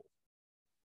other people.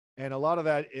 And a lot of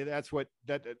that's what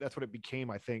it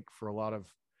became, I think, for a lot of,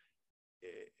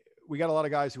 we got a lot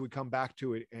of guys who would come back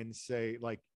to it and say,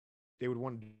 like, they would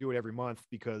want to do it every month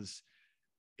because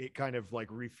it kind of like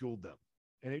refueled them,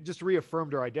 and it just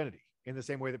reaffirmed their identity in the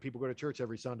same way that people go to church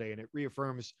every Sunday. And it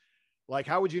reaffirms, like,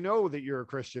 how would you know that you're a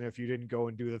Christian if you didn't go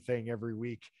and do the thing every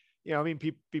week? I mean,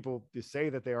 people just say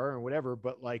that they are and whatever,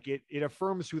 but like it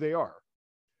affirms who they are.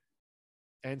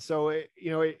 And so,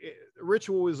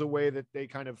 ritual is a way that they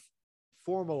kind of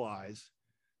formalize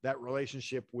that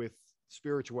relationship with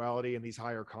spirituality and these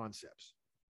higher concepts.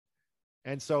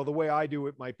 And so the way I do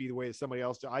it might be the way that somebody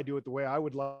else I do it the way I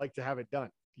would like to have it done,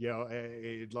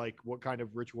 like what kind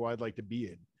of ritual I'd like to be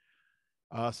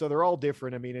in. So they're all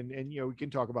different. I mean, and we can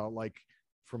talk about, like,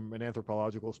 from an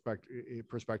anthropological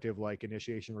perspective, like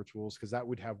initiation rituals, because that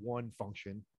would have one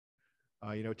function,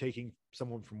 taking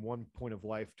someone from one point of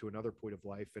life to another point of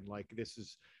life. And like, this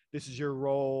is your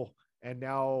role. And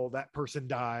now that person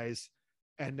dies.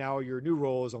 And now your new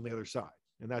role is on the other side.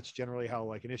 And that's generally how,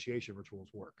 like, initiation rituals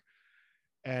work.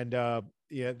 And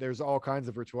there's all kinds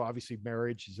of ritual. Obviously,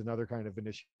 marriage is another kind of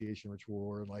initiation ritual,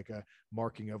 or like a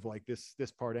marking of, like, this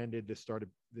part ended,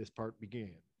 this part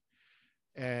began.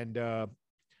 And a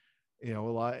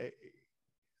lot.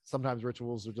 Sometimes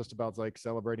rituals are just about, like,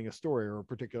 celebrating a story or a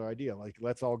particular idea. Like,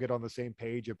 let's all get on the same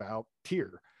page about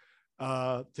Tyr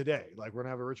today. Like, we're gonna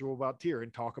have a ritual about Tyr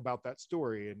and talk about that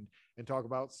story and talk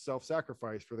about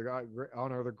self-sacrifice for the guy,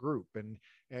 honor the group and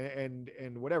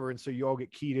whatever. And so you all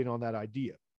get keyed in on that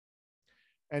idea.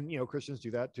 And Christians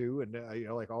do that too. And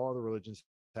like all other religions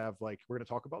have, like, we're going to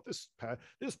talk about this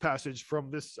passage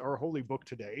from our holy book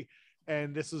today,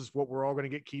 and this is what we're all going to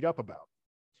get keyed up about.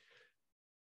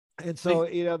 And so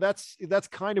that's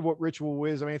kind of what ritual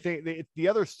is. I mean, I think the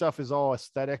other stuff is all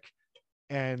aesthetic,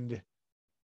 and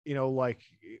like,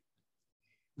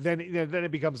 then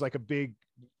it becomes like a big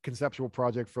conceptual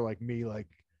project for, like, me, like,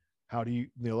 How do you,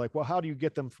 like, well, how do you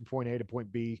get them from point A to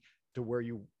point B to where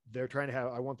they're trying to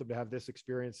have, I want them to have this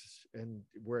experience, and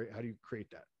how do you create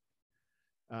that?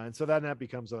 And so that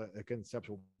becomes a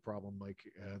conceptual problem, like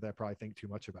that I probably think too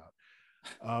much about.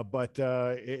 But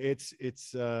it's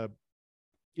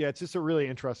just a really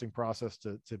interesting process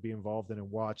to be involved in and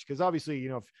watch. Because obviously,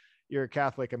 if you're a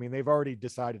Catholic, I mean, they've already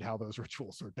decided how those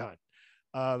rituals are done.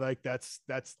 Like that's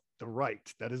the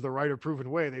right. That is the right or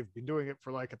proven way. They've been doing it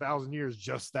for like 1,000 years,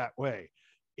 just that way,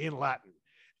 in Latin.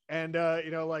 And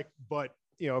but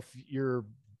if you're,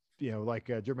 like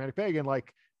a Germanic pagan,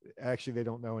 like actually they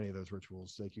don't know any of those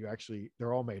rituals. Like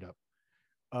they're all made up.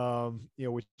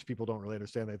 Which people don't really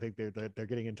understand. They think they're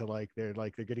getting into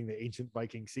they're getting the ancient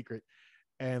Viking secret,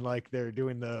 and like they're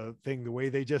doing the thing the way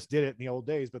they just did it in the old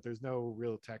days, but there's no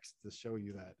real text to show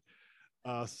you that.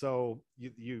 So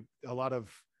a lot of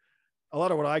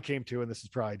what I came to, and this is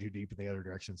probably too deep in the other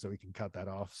direction, so we can cut that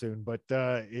off soon. But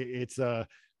it's a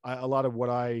lot of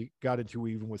what I got into,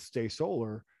 even with Stay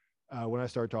Solar, when I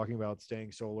started talking about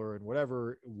staying solar and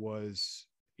whatever, was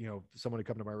someone had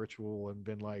come to my ritual and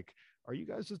been like, "Are you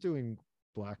guys just doing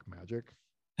black magic?"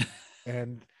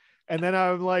 and then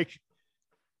I'm like,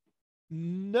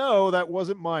 "No, that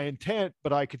wasn't my intent,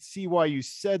 but I could see why you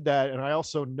said that, and I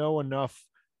also know enough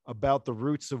about the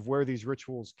roots of where these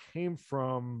rituals came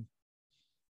from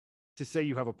to say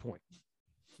you have a point."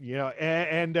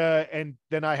 And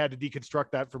then I had to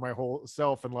deconstruct that for my whole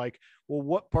self, and like, well,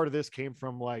 what part of this came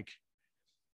from, like,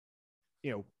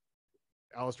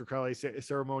 Aleister Crowley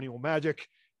ceremonial magic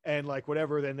and like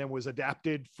whatever, then was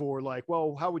adapted for like,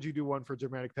 well, how would you do one for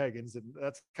Germanic pagans? And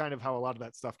that's kind of how a lot of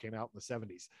that stuff came out in the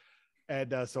 70s.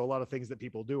 And so a lot of things that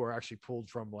people do are actually pulled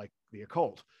from like the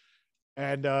occult.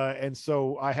 And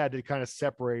so I had to kind of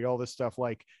separate all this stuff,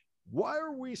 like, why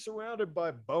are we surrounded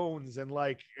by bones and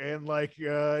why do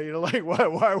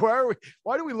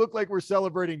we look like we're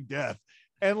celebrating death,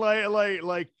 and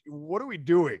like what are we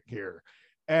doing here?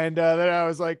 And then I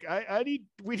was like,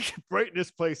 we need to brighten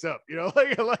this place up,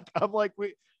 I'm like,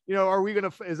 are we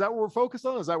gonna, is that what we're focused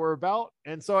on? Is that what we're about?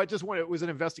 And so it was an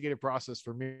investigative process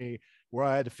for me, where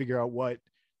I had to figure out what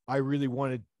I really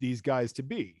wanted these guys to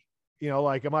be.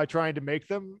 Like, am I trying to make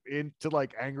them into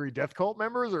like angry death cult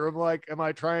members, or am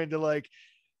I trying to like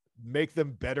make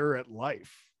them better at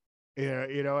life?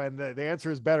 And the answer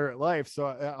is better at life. So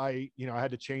I had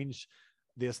to change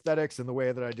the aesthetics and the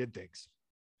way that I did things.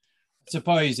 I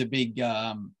suppose a big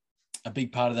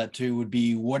part of that too would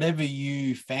be whatever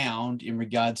you found in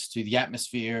regards to the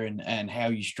atmosphere and how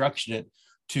you structured it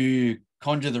to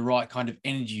conjure the right kind of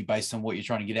energy based on what you're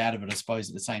trying to get out of it, I suppose,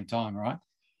 at the same time, right?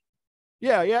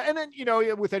 Yeah. And then,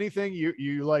 with anything, you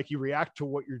react to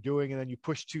what you're doing, and then you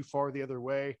push too far the other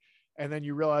way, and then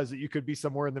you realize that you could be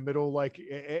somewhere in the middle,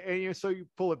 so you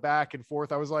pull it back and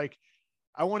forth. I was like,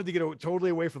 I wanted to get totally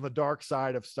away from the dark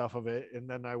side of stuff of it, and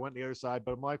then I went the other side.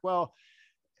 But I'm like, well,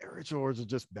 rituals are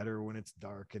just better when it's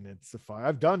dark and it's a fire.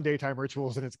 I've done daytime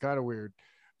rituals, and it's kind of weird.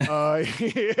 It's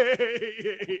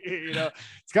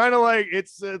kind of like,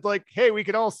 it's like, hey, we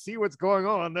can all see what's going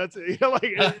on. That's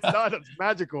it's not as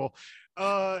magical.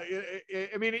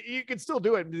 I mean, you can still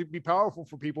do it and be powerful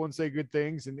for people and say good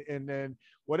things and then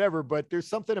whatever, but there's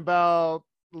something about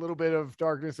a little bit of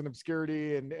darkness and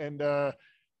obscurity and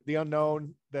the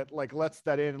unknown that like lets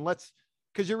that in, and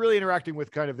because you're really interacting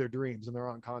with kind of their dreams and their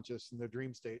unconscious and their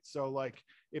dream state. So like,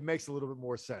 it makes a little bit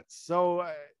more sense. So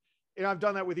I've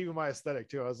done that with even my aesthetic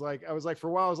too. I was like, for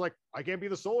a while, I was like, I can't be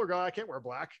the solar guy. I can't wear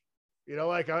black.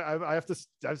 I have to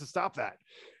stop that.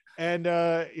 And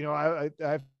I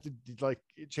have to like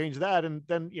change that. And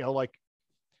then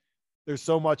there's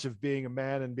so much of being a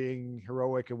man and being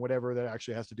heroic and whatever that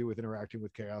actually has to do with interacting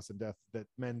with chaos and death, that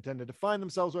men tend to define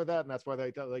themselves by that, and that's why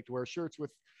they like to wear shirts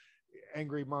with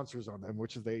angry monsters on them,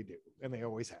 which they do, and they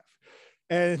always have.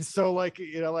 And so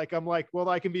I'm like, well,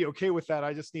 I can be okay with that.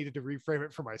 I just needed to reframe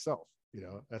it for myself,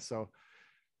 so.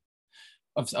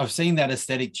 I've seen that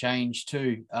aesthetic change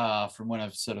too, from when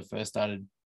I've sort of first started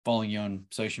following you on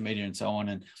social media and so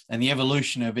on, and the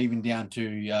evolution of even down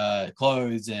to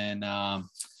clothes and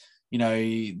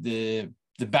the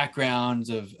backgrounds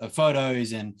of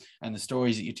photos and the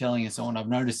stories that you're telling and so on.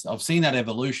 I've seen that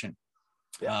evolution,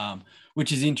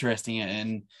 which is interesting.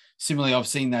 And similarly, I've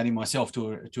seen that in myself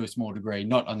to a small degree,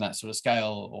 not on that sort of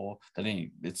scale, or that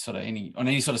on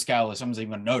any sort of scale that someone's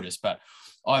even going to notice, but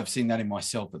I've seen that in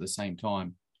myself at the same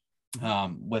time,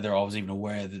 whether I was even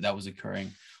aware that was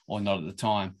occurring or not at the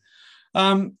time.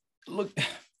 Look,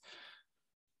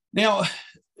 now,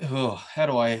 how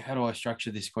do I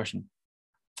structure this question?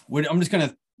 I'm just going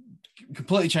to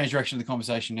completely change direction of the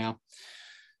conversation now.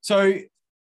 So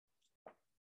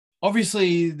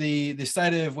obviously the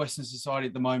state of Western society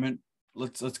at the moment,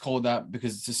 let's call it that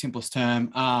because it's the simplest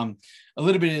term. A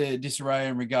little bit of disarray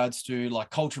in regards to like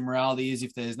cultural morality, is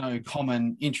if there's no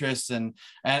common interests, and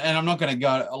I'm not going to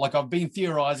go like I've been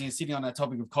theorizing and sitting on that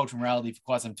topic of cultural morality for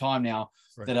quite some time now,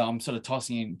 right, that I'm sort of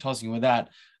tossing with that.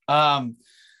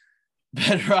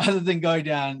 But rather than go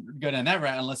down that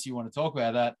route, unless you want to talk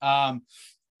about that,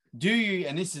 do you,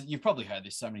 and this is, you've probably heard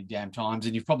this so many damn times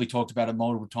and you've probably talked about it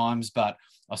multiple times, but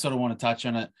I sort of want to touch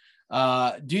on it.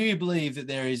 Do you believe that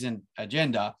there is an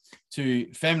agenda to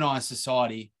feminize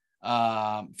society,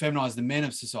 feminize the men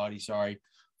of society,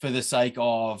 for the sake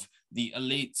of the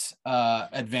elites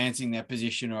advancing their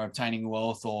position or obtaining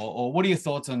wealth, or what are your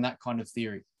thoughts on that kind of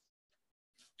theory?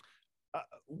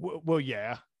 Well,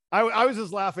 yeah. I was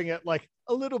just laughing at like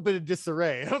a little bit of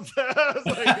disarray. I was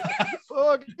like,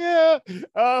 oh, yeah.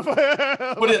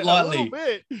 Put it lightly. A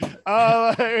bit.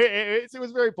 It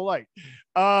was very polite.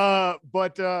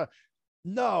 But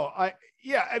no, I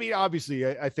mean, obviously,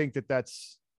 I think that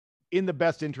that's in the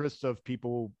best interest of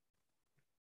people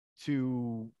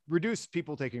to reduce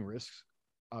people taking risks.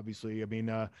 Obviously, I mean,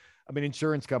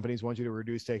 insurance companies want you to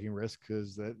reduce taking risks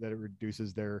because that it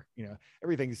reduces their,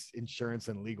 everything's insurance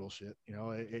and legal shit,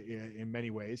 in many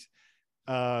ways.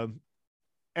 And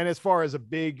as far as a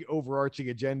big overarching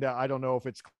agenda, I don't know if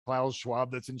it's Klaus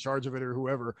Schwab that's in charge of it or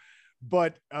whoever,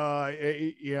 but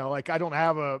like I don't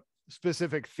have a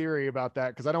specific theory about that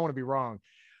because I don't want to be wrong.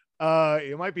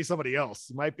 It might be somebody else.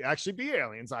 It might actually be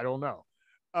aliens. I don't know.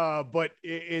 But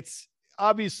it's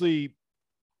obviously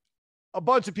a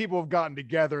bunch of people have gotten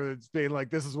together that's being like,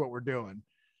 this is what we're doing.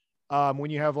 When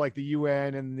you have like the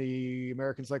UN and the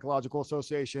American Psychological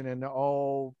Association and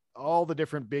all the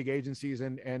different big agencies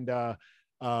and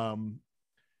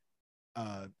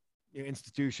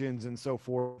institutions and so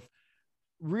forth,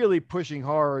 really pushing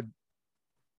hard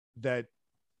that,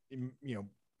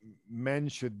 men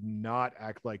should not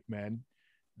act like men.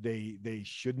 They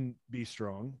shouldn't be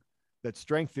strong. That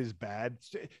strength is bad.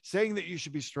 Saying that you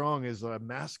should be strong is a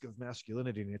mask of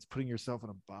masculinity, and it's putting yourself in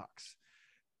a box.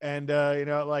 And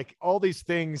like all these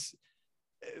things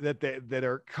that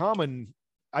are common,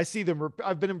 I see them.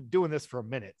 I've been doing this for a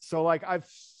minute, so like I've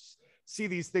see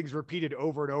these things repeated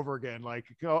over and over again. Like,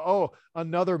 oh,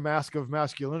 another mask of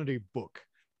masculinity book.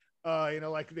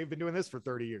 Like they've been doing this for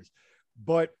 30 years,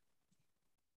 but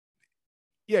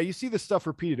yeah, you see this stuff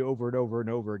repeated over and over and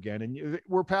over again. And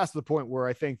we're past the point where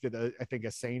I think that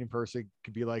a sane person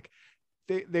could be like,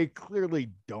 they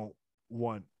clearly don't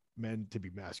want men to be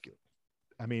masculine.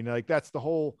 I mean, like that's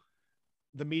the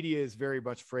media is very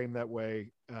much framed that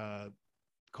way.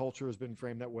 Culture has been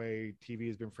framed that way. TV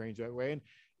has been framed that way. And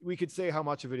we could say how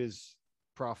much of it is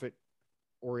profit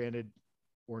oriented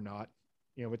or not.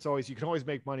 It's always, you can always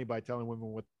make money by telling women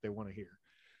what they want to hear.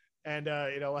 And,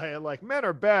 like men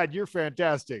are bad. You're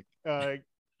fantastic. But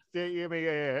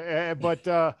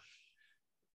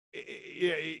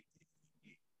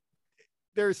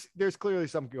there's clearly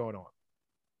something going on.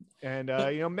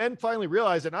 And, men finally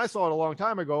realize it. And I saw it a long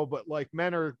time ago, but like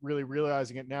men are really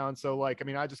realizing it now. And so like, I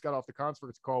mean, I just got off the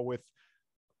conference call with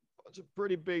a bunch of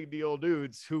pretty big deal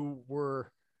dudes who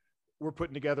were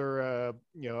putting together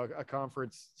a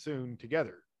conference soon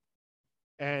together.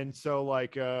 And so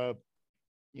like,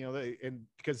 and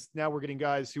because now we're getting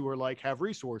guys who are like have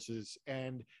resources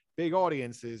and big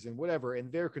audiences and whatever, and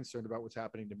they're concerned about what's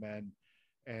happening to men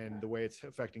and the way it's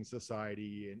affecting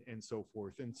society and so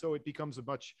forth. And so it becomes a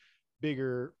much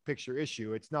bigger picture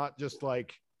issue. It's not just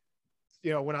like,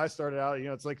 when I started out,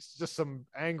 it's like just some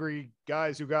angry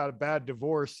guys who got a bad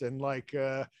divorce and like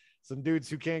some dudes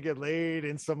who can't get laid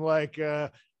and some like,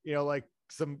 like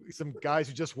some guys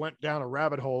who just went down a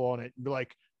rabbit hole on it and be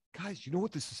like, guys, you know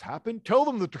what this has happened? Tell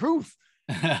them the truth.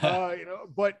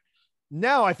 But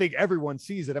now I think everyone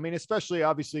sees it. I mean, especially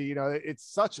obviously, it's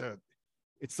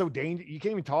so dangerous. You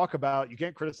can't even talk about, you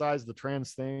can't criticize the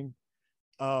trans thing.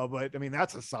 But I mean,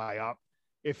 that's a psyop.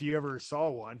 If you ever saw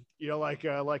one, like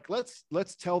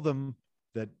let's tell them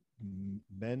that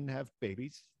men have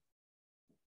babies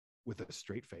with a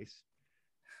straight face.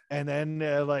 And then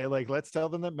like, let's tell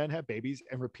them that men have babies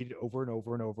and repeat it over and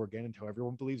over and over again until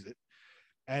everyone believes it.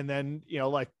 And then,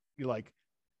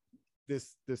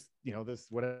 this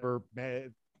whatever,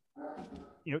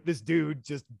 this dude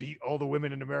just beat all the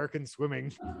women in American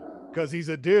swimming because he's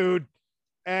a dude.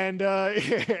 And,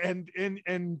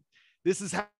 and this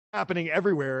is happening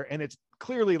everywhere. And it's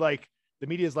clearly like the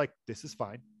media is like, this is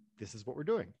fine. This is what we're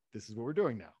doing. This is what we're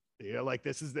doing now. Like,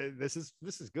 this is good. This is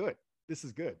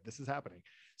good. This is happening.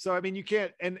 So, I mean, you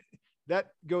can't, and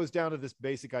that goes down to this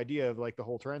basic idea of like the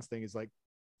whole trans thing is like,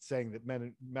 saying that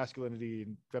masculinity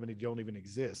and femininity don't even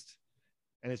exist.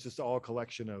 and it's just all a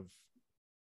collection of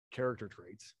character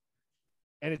traits,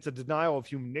 and it's a denial of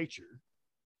human nature,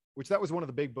 which that was one of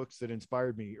the big books that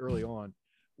inspired me early on,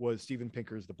 was Steven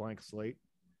Pinker's The Blank Slate,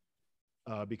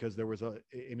 because there was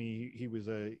he was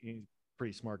a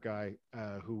pretty smart guy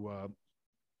who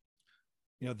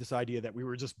this idea that we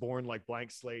were just born like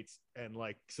blank slates, and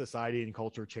like society and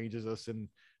culture changes us, and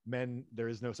men, there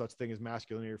is no such thing as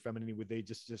masculinity or femininity. Would they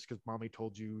just because mommy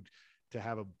told you to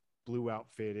have a blue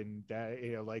outfit, and that,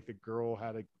 like the girl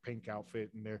had a pink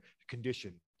outfit, and they're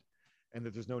conditioned, and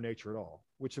that there's no nature at all,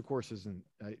 which of course isn't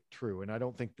true. And I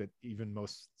don't think that even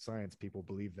most science people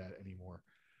believe that anymore.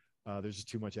 There's just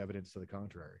too much evidence to the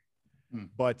contrary.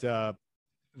 But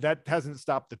that hasn't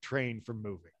stopped the train from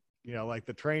moving. Like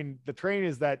the train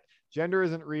is that gender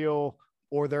isn't real,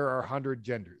 or there are 100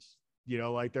 genders,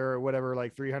 like there are whatever,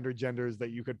 like 300 genders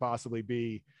that you could possibly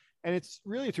be. And it's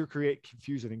really to create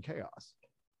confusion and chaos,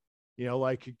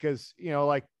 like, because,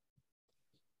 like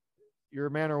you're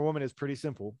a man or a woman is pretty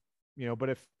simple, but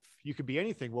if you could be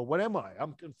anything, well, what am I?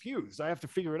 I'm confused. I have to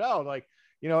figure it out. Like,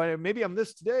 and maybe I'm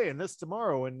this today and this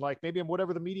tomorrow. And like, maybe I'm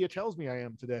whatever the media tells me I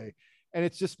am today. And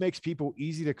it just makes people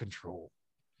easy to control.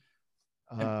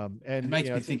 And it makes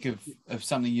me think of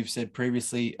something you've said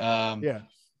previously.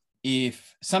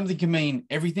 If something can mean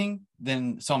everything,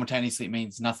 then simultaneously it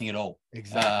means nothing at all.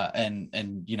 Exactly.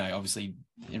 And obviously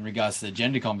in regards to the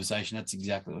gender conversation, that's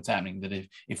exactly what's happening. That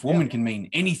if woman can mean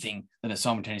anything, then it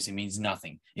simultaneously means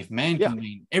nothing. If man can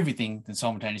mean everything, then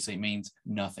simultaneously it means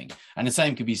nothing. And the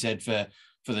same could be said for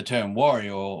the term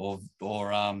warrior or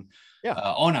honor.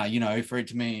 For it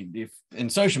to mean, if in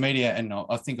social media, and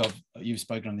I think you've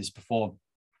spoken on this before.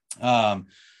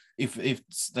 If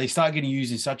they start getting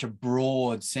used in such a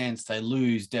broad sense, they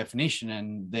lose definition,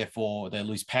 and therefore they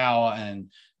lose power,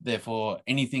 and therefore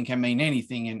anything can mean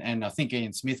anything. And I think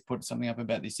Ian Smith put something up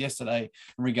about this yesterday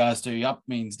in regards to up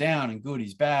means down and good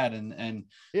is bad, and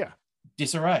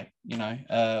disarray. We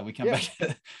come back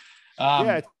to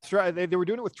it's right. They were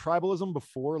doing it with tribalism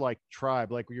before, like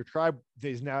tribe, like your tribe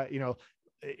is now,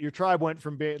 your tribe went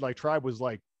from being like, tribe was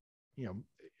like, a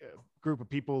group of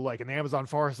people like in the Amazon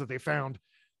forest that they found,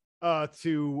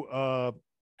 to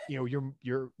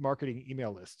your marketing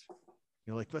email list.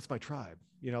 Like, that's my tribe.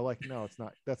 Like, no, it's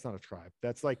not. That's not a tribe.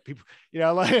 That's like people,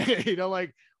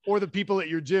 like, or the people at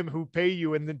your gym who pay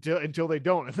you and until they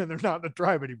don't, and then they're not in the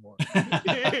tribe anymore.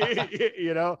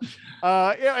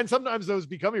 And sometimes those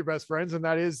become your best friends, and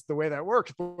that is the way that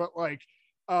works. But like,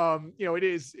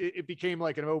 it became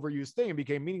like an overused thing and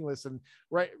became meaningless. And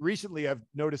recently I've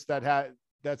noticed that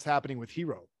that's happening with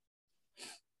hero.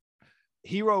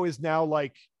 Hero is now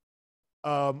like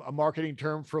a marketing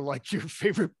term for like your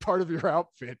favorite part of your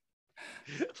outfit.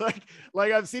 like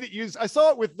I've seen it used. I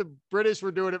saw it with the British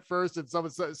were doing it first, and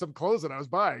some clothes that I was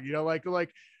buying,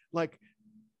 like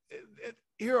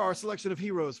here are a selection of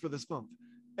heroes for this month.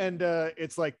 And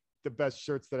it's like the best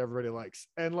shirts that everybody likes.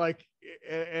 And like,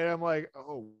 and I'm like,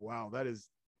 oh wow,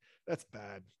 that's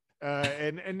bad.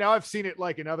 And now I've seen it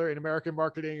like in American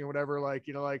marketing and whatever,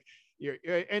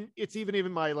 and it's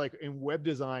even my, like in web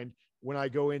design, when I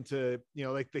go into,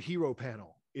 like the hero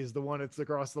panel is the one that's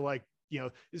across the, like,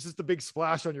 this is the big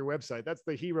splash on your website. That's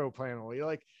the hero panel. You're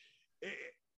like,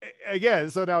 again,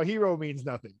 so now hero means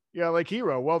nothing. Like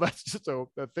hero. Well, that's just a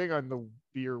thing on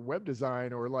your web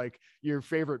design, or like your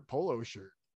favorite polo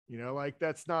shirt. Like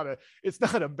it's not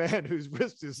a man who's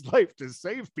risked his life to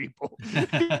save people.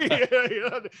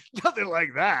 Nothing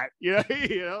like that.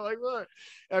 Like what?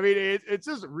 I mean, it's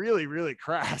just really, really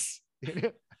crass.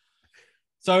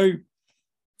 So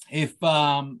if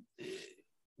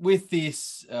with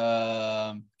this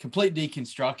complete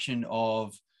deconstruction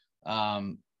of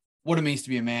what it means to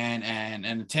be a man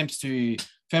and attempts to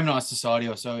feminize society,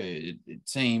 or so it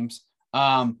seems,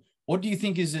 what do you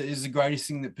think is the greatest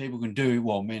thing that people can do?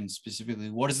 Well, men specifically.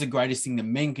 What is the greatest thing that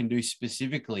men can do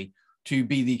specifically to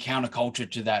be the counterculture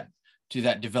to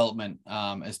that development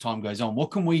as time goes on? What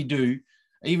can we do,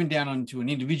 even down onto an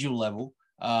individual level,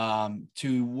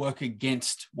 to work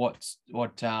against what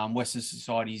Western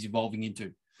society is evolving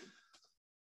into?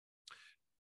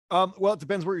 Well, it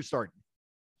depends where you're starting.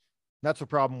 That's a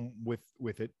problem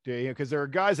with it, because there are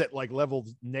guys at like level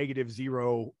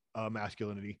 -0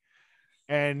 masculinity.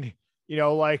 And,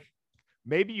 like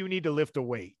maybe you need to lift a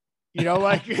weight,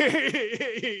 like,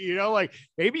 like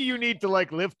maybe you need to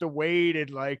like lift a weight and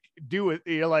like do it,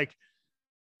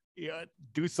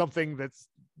 do something that's,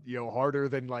 harder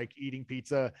than like eating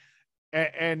pizza.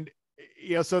 And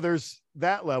so there's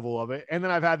that level of it. And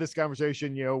then I've had this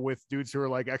conversation, with dudes who are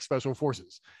like ex-special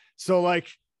forces. So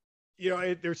like,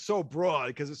 they're so broad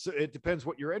because it depends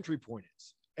what your entry point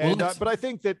is. And Well, but I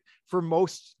think that for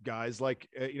most guys, like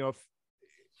if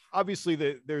obviously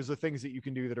there's the things that you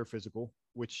can do that are physical,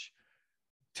 which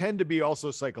tend to be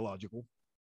also psychological.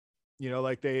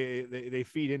 Like they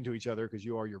feed into each other because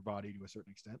you are your body to a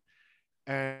certain extent.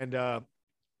 And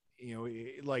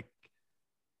like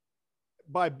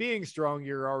by being strong,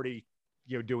 you're already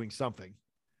doing something.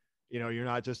 You're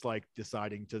not just like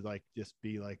deciding to like just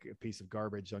be like a piece of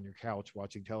garbage on your couch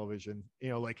watching television,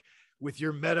 like with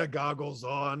your meta goggles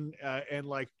on and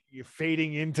like you're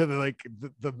fading into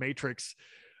the matrix.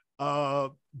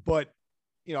 But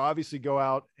obviously go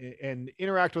out and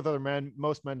interact with other men.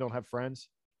 Most men don't have friends.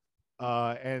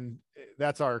 And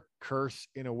that's our curse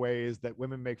in a way, is that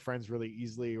women make friends really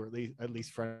easily, or at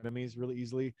least frenemies really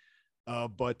easily.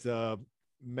 But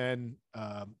men,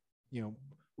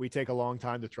 we take a long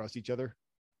time to trust each other.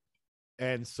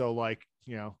 And so like,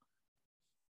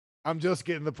 I'm just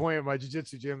getting the point at my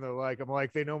jiu-jitsu gym that like, I'm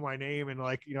like, they know my name. And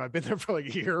like, I've been there for like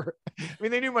a year. I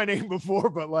mean, they knew my name before,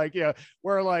 but like, yeah,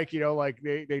 we're like, like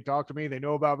they talk to me, they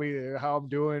know about me, how I'm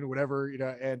doing, whatever,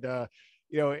 and,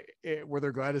 where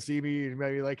they're glad to see me and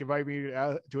maybe like invite me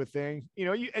to a thing,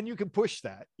 you can push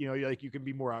that, like you can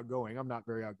be more outgoing. I'm not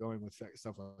very outgoing with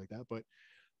stuff like that, but,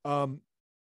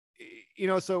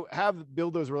 so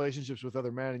build those relationships with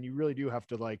other men. And you really do have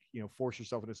to like, force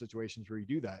yourself into situations where you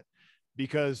do that,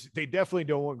 because they definitely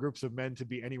don't want groups of men to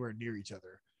be anywhere near each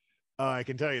other. I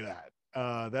can tell you that.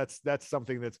 That's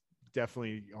something that's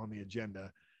definitely on the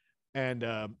agenda. And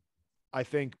I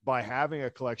think by having a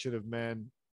collection of men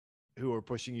who are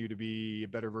pushing you to be a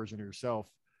better version of yourself,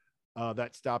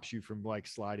 that stops you from like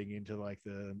sliding into like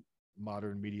the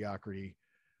modern mediocrity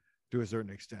to a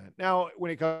certain extent. Now,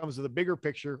 when it comes to the bigger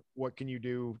picture, what can you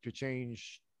do to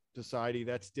change society?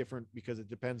 That's different because it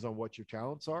depends on what your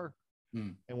talents are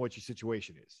and what your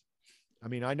situation is. I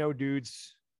mean, I know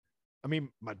dudes. I mean,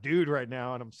 my dude right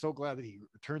now, and I'm so glad that he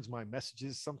returns my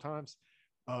messages sometimes,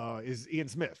 is Ian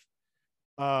Smith.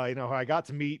 I got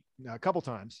to meet a couple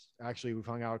times. Actually, we've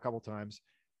hung out a couple times,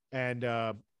 and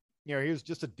he was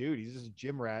just a dude. He's just a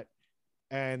gym rat,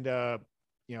 and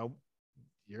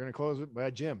you're gonna close my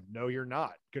gym. No, you're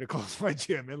not gonna close my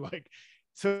gym. And like,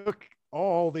 took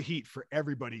all the heat for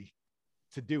everybody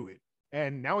to do it,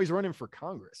 and now he's running for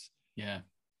Congress. Yeah.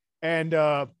 And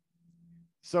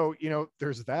so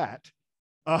there's that.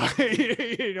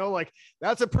 Like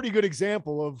that's a pretty good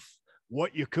example of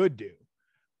what you could do.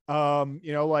 And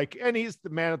he's the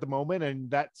man at the moment,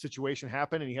 and that situation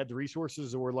happened, and he had the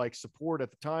resources or like support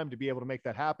at the time to be able to make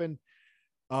that happen.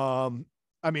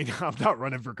 I mean, I'm not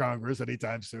running for Congress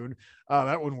anytime soon.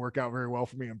 That wouldn't work out very well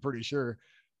for me, I'm pretty sure.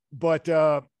 But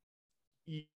for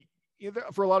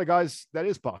a lot of guys, that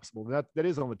is possible. That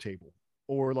is on the table.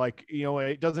 Or like,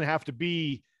 it doesn't have to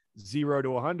be 0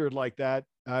 to 100 like that.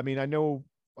 I mean, I know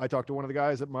I talked to one of the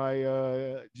guys at my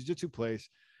jiu-jitsu place,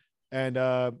 and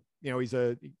he's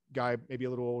a guy maybe a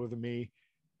little older than me,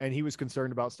 and he was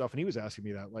concerned about stuff, and he was asking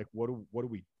me that, like, what do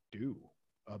we do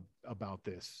about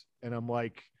this? And I'm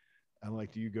like,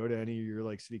 do you go to any of your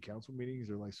like city council meetings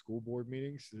or like school board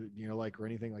meetings, or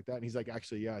anything like that? And he's like,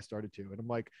 actually, yeah, I started to. And I'm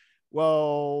like,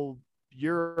 well,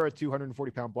 you're a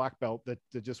 240-pound black belt that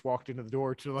just walked into the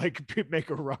door to like make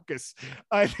a ruckus.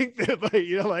 I think that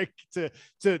like,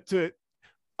 to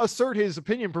assert his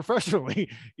opinion professionally,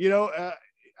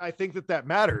 I think that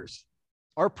matters.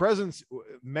 Our presence,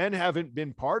 men haven't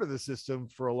been part of the system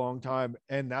for a long time,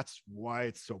 and that's why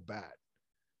it's so bad.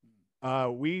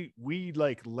 We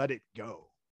like let it go,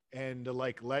 and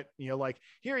like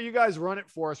here, you guys run it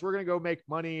for us. We're gonna go make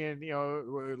money, and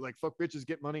like fuck bitches,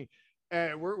 get money,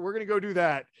 and we're gonna go do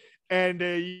that, and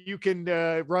you can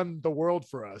run the world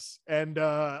for us, and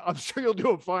I'm sure you'll do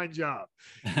a fine job.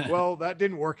 Well, that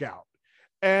didn't work out,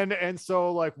 and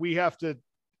so like we have to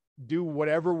do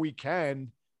whatever we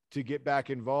can to get back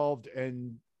involved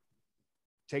and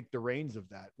take the reins of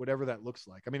that, whatever that looks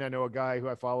like. I mean, I know a guy who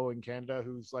I follow in Canada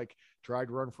who's like tried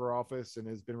to run for office and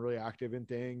has been really active in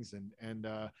things. And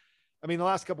I mean, the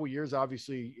last couple of years,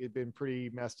 obviously it'd been pretty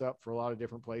messed up for a lot of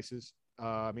different places.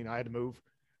 I mean, I had to move,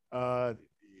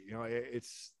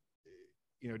 it's,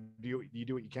 you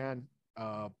do what you can.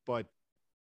 But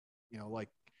like,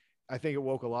 I think it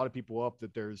woke a lot of people up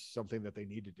that there's something that they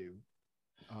need to do.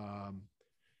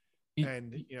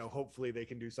 And hopefully they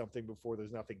can do something before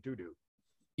there's nothing to do.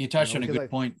 You touched on a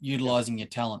good point, utilizing your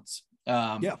talents.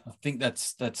 I think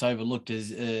that's overlooked.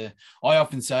 As I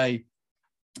often say,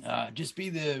 just be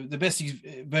the best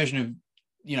version of,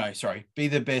 be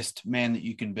the best man that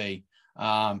you can be.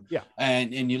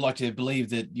 And you like to believe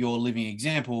that your living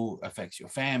example affects your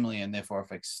family and therefore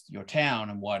affects your town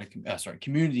and wider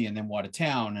community, and then wider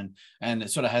town, and it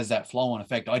sort of has that flow on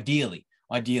effect. Ideally,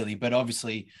 ideally. But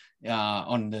obviously,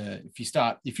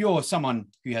 if you're someone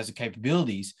who has the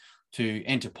capabilities to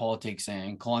enter politics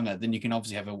and climb that, then you can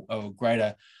obviously have a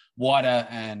greater, wider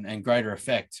and greater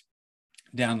effect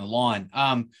down the line.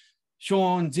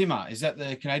 Sean Zimmer, is that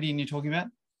the Canadian you're talking about?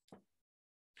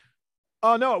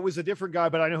 Oh no, it was a different guy,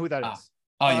 but I know who that is.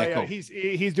 Oh yeah, cool.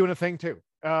 He's doing a thing too.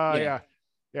 Yeah.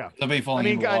 I've been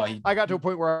following him. I got to a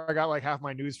point where I got like half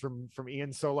my news from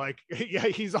Ian. So like, yeah,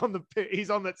 he's on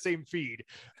that same feed.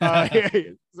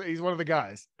 He's one of the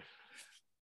guys.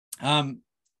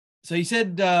 So you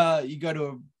said you go to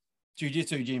a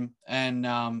jiu-jitsu gym, and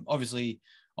obviously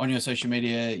on your social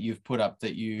media you've put up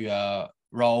that you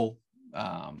roll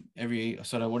every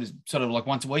sort of like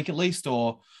once a week at least,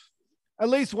 or at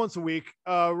least once a week.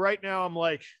 Right now I'm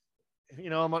like,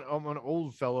 I'm an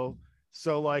old fellow.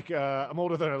 So like, I'm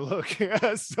older than I look.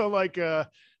 So like,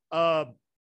 like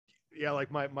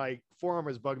my forearm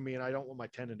is bugging me and I don't want my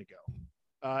tendon to go.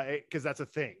 Cause that's a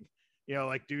thing,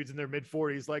 like dudes in their mid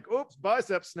 40s, like, oops,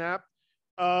 bicep snap.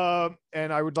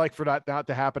 And I would like for that not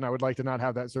to happen. I would like to not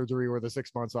have that surgery or the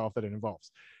 6 months off that it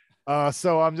involves.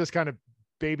 So I'm just kind of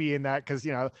babying that. Cause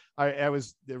I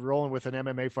was rolling with an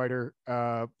MMA fighter.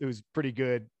 It was pretty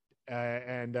good.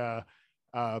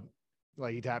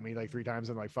 Like he tapped me like 3 times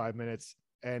in like 5 minutes.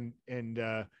 And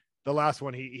the last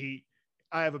one,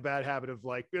 I have a bad habit of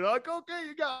like, like, okay,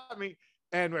 you got me.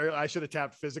 And I should have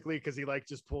tapped physically, cause he like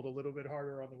just pulled a little bit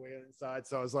harder on the way inside.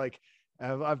 So I was like,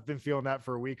 I've been feeling that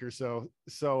for a week or so.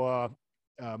 So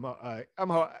I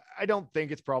don't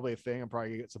think it's probably a thing. I'm probably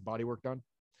gonna get some body work done,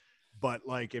 but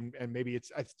like, and maybe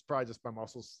it's probably just my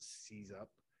muscles seize up,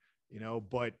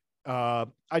 but I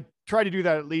try to do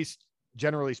that, at least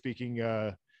generally speaking,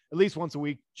 at least once a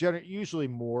week, usually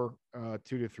more, 2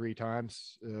 to 3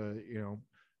 times.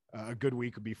 A good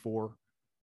week would be 4.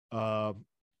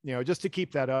 Just to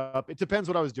keep that up. It depends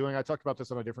what I was doing. I talked about this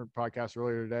on a different podcast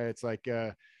earlier today. It's like,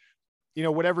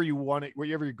 whatever you want,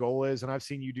 whatever your goal is. And I've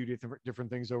seen you do different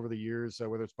things over the years,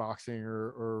 whether it's boxing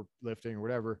or lifting or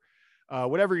whatever.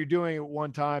 Whatever you're doing at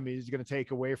one time is going to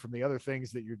take away from the other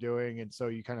things that you're doing. And so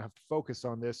you kind of have to focus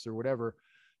on this or whatever.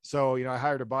 So, I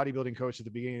hired a bodybuilding coach at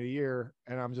the beginning of the year,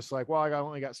 and I'm just like, well, I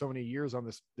only got so many years on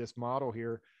this model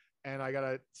here, and I got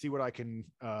to see what I can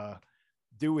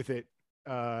do with it.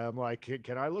 I'm like,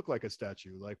 can I look like a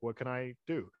statue? Like, what can I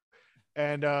do?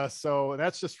 And so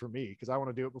that's just for me, because I want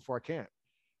to do it before I can't.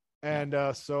 And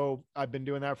so I've been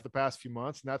doing that for the past few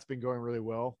months, and that's been going really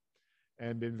well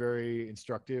and been very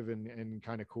instructive and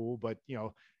kind of cool. But,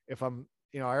 if I'm,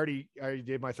 I already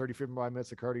did my 35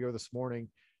 minutes of cardio this morning.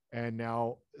 And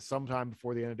now sometime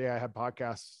before the end of the day, I have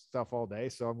podcast stuff all day.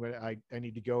 So I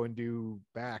need to go and do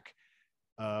back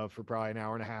for probably an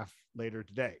hour and a half later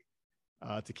today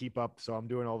to keep up. So I'm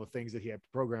doing all the things that he had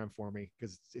programmed for me,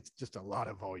 because it's just a lot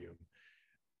of volume.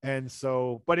 And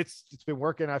so, but it's been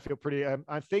working. I feel pretty,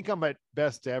 I think I'm at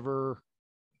best ever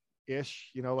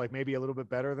ish, like maybe a little bit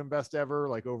better than best ever,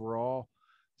 like overall.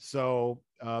 So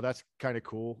that's kind of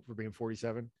cool for being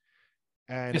 47.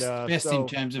 And best in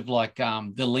terms of like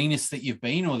the leanest that you've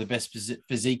been, or the best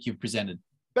physique you've presented?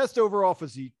 Best overall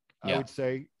physique, I would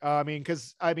say.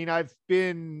 Because I've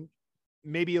been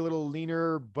maybe a little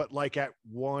leaner, but like at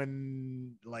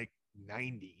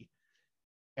 190,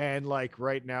 and like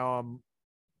right now I'm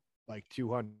like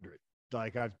 200.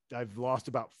 Like I've lost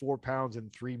about 4 pounds in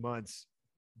 3 months,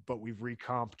 but we've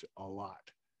recomped a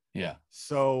lot. Yeah.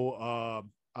 So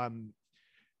I'm,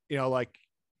 like.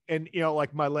 And,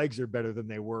 like my legs are better than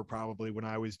they were probably when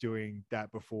I was doing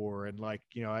that before. And like,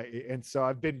 and so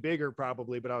I've been bigger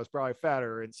probably, but I was probably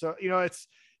fatter. And so,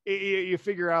 you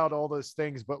figure out all those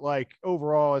things, but like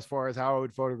overall, as far as how I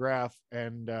would photograph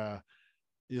and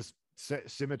just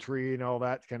symmetry and all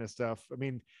that kind of stuff. I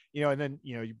mean, and then,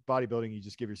 bodybuilding, you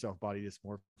just give yourself body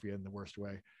dysmorphia in the worst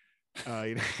way.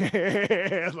 Like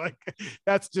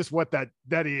that's just what that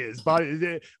is.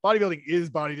 Bodybuilding is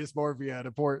body dysmorphia at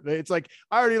a point. It's like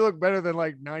I already look better than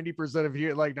like 90% of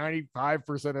you, like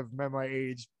 95% of my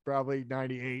age, probably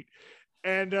 98.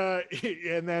 And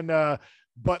then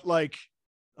but like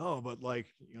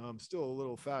I'm still a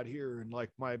little fat here, and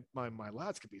like my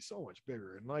lats could be so much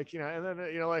bigger, and like and then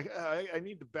like I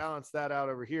need to balance that out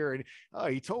over here. And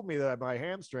he told me that my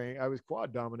hamstring, I was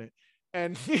quad dominant.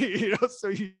 And, so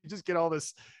you just get all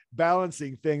this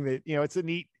balancing thing that, it's a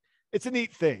neat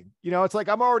thing. It's like,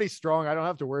 I'm already strong. I don't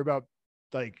have to worry about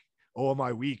like, oh, am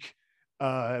I weak?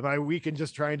 Am I weak and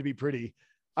just trying to be pretty?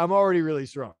 I'm already really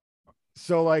strong.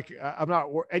 So like, I'm not,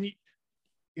 and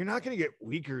you're not going to get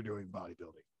weaker doing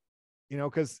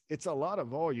bodybuilding, cause it's a lot of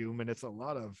volume and it's a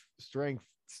lot of strength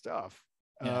stuff.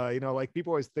 Like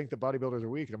people always think the bodybuilders are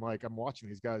weak. And I'm like, I'm watching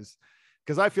these guys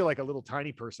because I feel like a little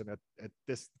tiny person at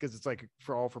this, because it's like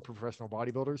for professional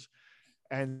bodybuilders.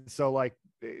 And so like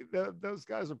those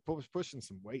guys are pushing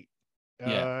some weight.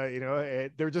 Yeah.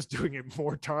 They're just doing it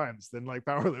more times than like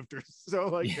powerlifters. So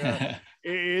like Yeah.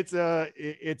 it's a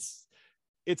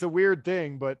weird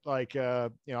thing, but like I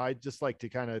just like to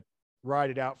kind of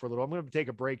ride it out for a little. I'm going to take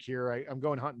a break here. I'm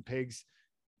going hunting pigs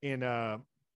in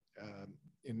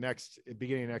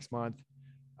beginning of next month.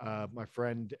 My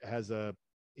friend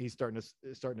he's starting his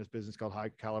business called High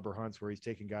Caliber Hunts, where he's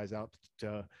taking guys out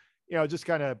to just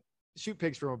kind of shoot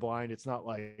pigs from a blind. It's not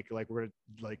like we're gonna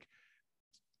like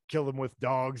kill them with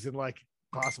dogs and like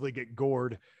possibly get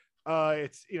gored.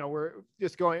 It's we're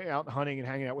just going out hunting and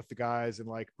hanging out with the guys and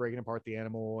like breaking apart the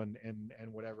animal and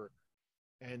whatever.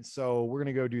 And so we're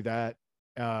gonna go do that.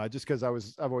 Just because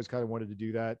I've always kind of wanted to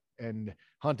do that, and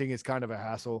hunting is kind of a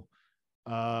hassle.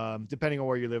 Depending on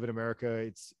where you live in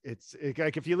America, it's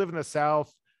like if you live in the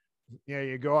South,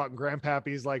 you go out in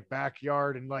Grandpappy's like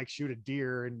backyard and like shoot a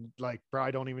deer and like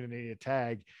probably don't even need a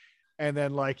tag. And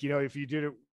then like, if you did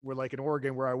it with like in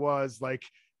Oregon where I was, like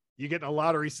you get in a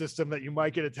lottery system that you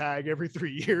might get a tag every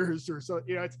 3 years or so.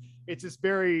 It's just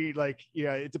very like,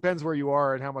 it depends where you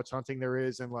are and how much hunting there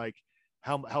is and like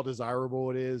how desirable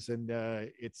it is. And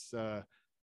it's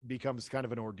becomes kind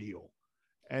of an ordeal.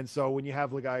 And so when you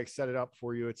have the guy set it up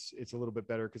for you, it's a little bit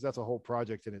better because that's a whole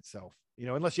project in itself,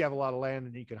 unless you have a lot of land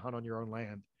and you can hunt on your own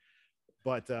land.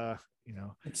 But,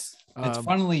 it's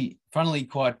funnily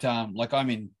quite, like I'm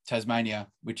in Tasmania,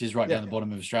 which is right down the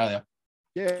bottom of Australia.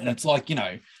 Yeah. And it's like,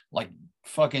 like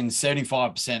fucking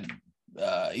 75%,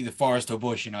 either forest or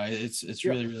bush, it's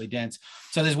really, really dense.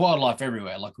 So there's wildlife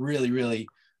everywhere, like really, really,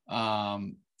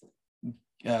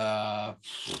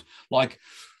 like,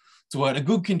 a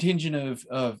good contingent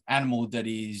of animal that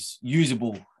is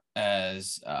usable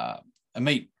as a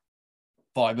meat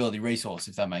viability resource,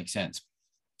 if that makes sense.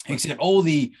 Except all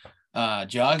the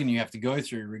jargon you have to go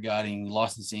through regarding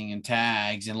licensing and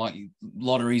tags and like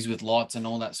lotteries with lots and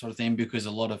all that sort of thing, because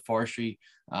a lot of forestry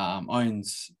a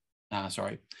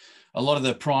lot of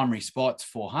the primary spots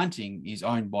for hunting is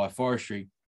owned by forestry.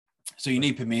 So you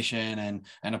need permission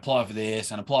and apply for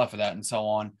this and apply for that and so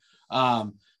on.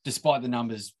 Despite the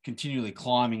numbers continually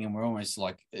climbing, and we're almost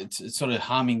like it's sort of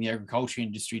harming the agriculture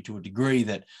industry to a degree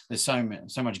that there's so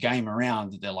much game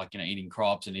around that they're like eating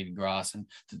crops and eating grass and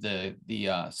the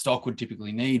stock would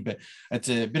typically need. But it's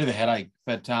a bit of a headache.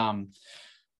 But to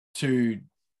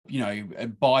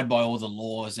abide by all the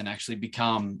laws and actually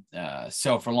become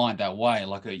self-reliant that way,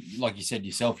 like you said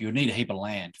yourself, you would need a heap of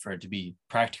land for it to be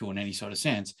practical in any sort of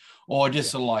sense, or just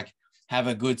sort of like have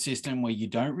a good system where you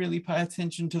don't really pay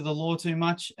attention to the law too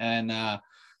much and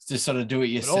just sort of do it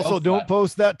yourself. But also don't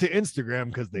post that to Instagram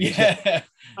because they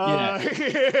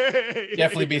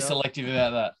definitely be selective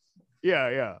about that.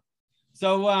 Yeah.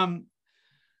 So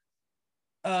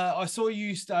I saw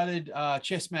you started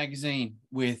Chess Magazine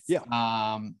with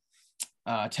Tanner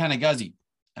Guzzi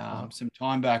some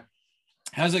time back.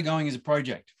 How's it going as a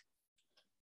project?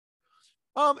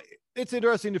 It's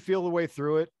interesting to feel the way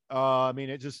through it. I mean,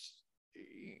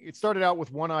 it started out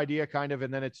with one idea kind of,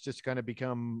 and then it's just kind of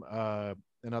become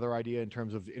another idea in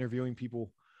terms of interviewing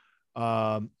people.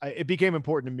 It became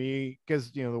important to me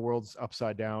because, the world's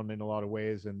upside down in a lot of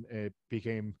ways. And it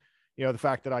became, the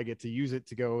fact that I get to use it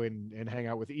to go and hang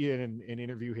out with Ian and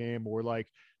interview him, or like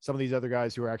some of these other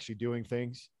guys who are actually doing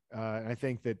things. And I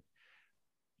think that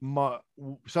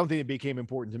something that became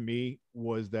important to me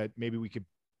was that maybe we could,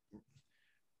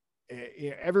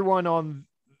 everyone on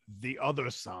the other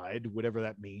side, whatever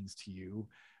that means to you,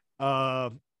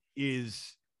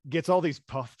 gets all these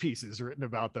puff pieces written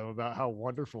about them, about how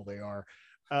wonderful they are,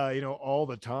 all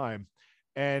the time.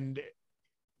 And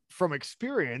from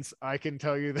experience, I can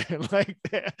tell you that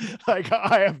like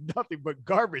I have nothing but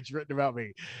garbage written about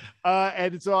me.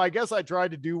 And so I guess I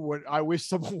tried to do what I wish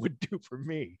someone would do for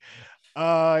me.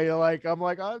 I'm a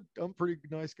pretty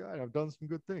nice guy. I've done some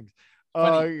good things.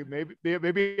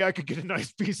 Maybe I could get a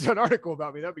nice piece of an article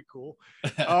about me. That'd be cool.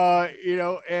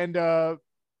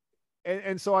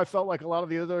 And so I felt like a lot of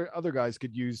the other guys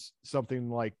could use something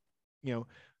like,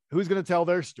 who's going to tell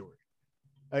their story?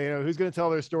 Who's going to tell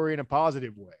their story in a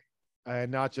positive way, and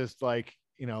not just like,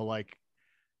 Facebook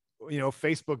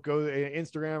goes,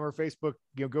 Instagram or Facebook,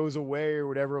 goes away or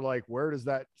whatever. Like, where does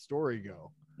that story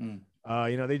go?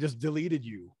 They just deleted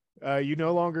you. You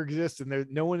no longer exist, and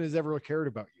no one has ever cared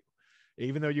about you.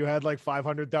 Even though you had like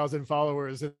 500,000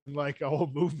 followers and like a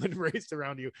whole movement raised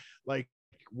around you, like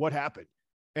what happened?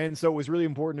 And so it was really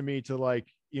important to me to like,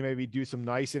 maybe do some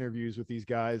nice interviews with these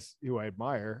guys who I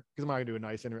admire, because I'm not gonna do a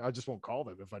nice interview. I just won't call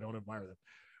them if I don't admire them.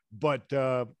 But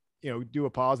do a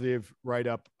positive write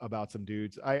up about some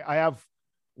dudes. I have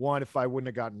one. If I wouldn't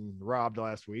have gotten robbed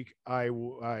last week, I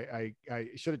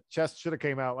should have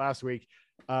came out last week.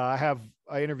 I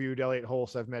interviewed Elliot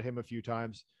Hulse. I've met him a few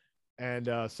times. And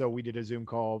so we did a Zoom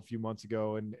call a few months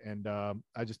ago, and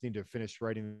I just need to finish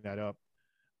writing that up.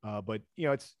 But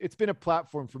it's been a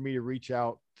platform for me to reach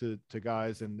out to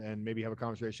guys and maybe have a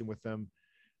conversation with them,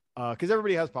 because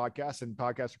everybody has podcasts, and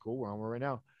podcasts are cool. We're on one right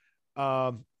now,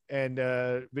 and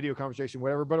video conversation,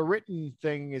 whatever. But a written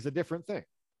thing is a different thing.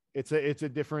 It's a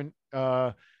different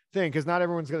thing, because not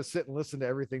everyone's going to sit and listen to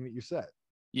everything that you said.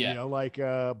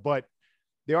 Yeah, but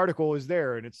the article is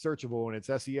there, and it's searchable, and it's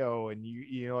SEO, and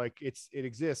it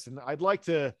exists. And I'd like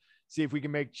to see if we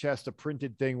can make Chest a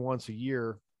printed thing once a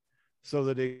year, so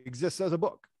that it exists as a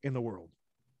book in the world.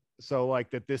 So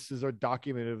like that, this is a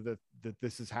document of that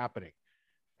this is happening.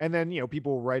 And then,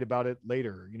 people write about it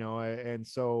later, and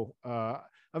so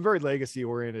I'm very legacy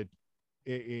oriented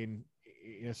in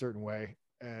a certain way.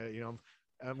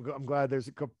 I'm glad there's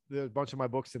a bunch of my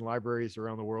books in libraries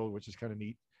around the world, which is kind of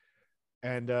neat.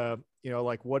 And,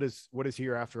 like what is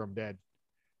here after I'm dead?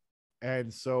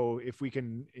 And so if we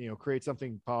can, create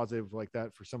something positive like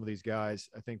that for some of these guys,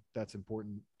 I think that's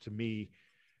important to me.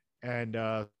 And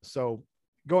so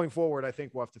going forward, I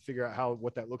think we'll have to figure out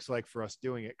what that looks like for us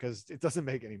doing it, because it doesn't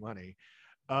make any money.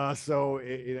 So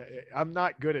I'm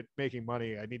not good at making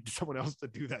money. I need someone else to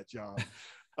do that job,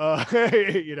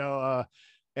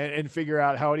 and figure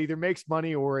out how it either makes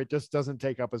money or it just doesn't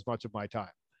take up as much of my time.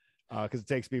 Because it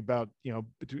takes me about,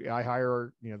 I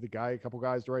hire, a couple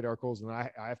guys to write articles, and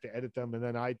I have to edit them. And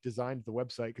then I designed the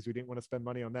website because we didn't want to spend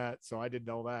money on that. So I did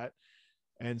all that.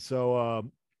 And so, I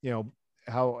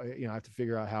have to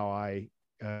figure out how I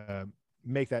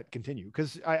make that continue,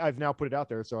 because I've now put it out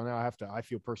there. So now I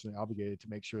feel personally obligated to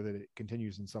make sure that it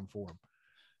continues in some form.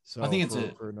 So I think it's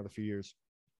for another few years.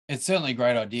 It's certainly a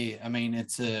great idea. I mean,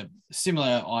 it's a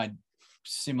similar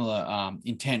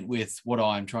intent with what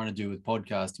I'm trying to do with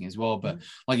podcasting as well. But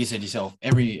like you said yourself,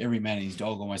 every man and his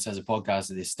dog almost has a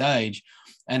podcast at this stage.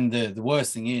 And the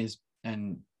worst thing is,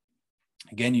 and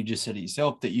again, you just said it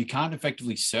yourself, that you can't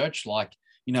effectively search. Like,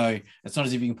 it's not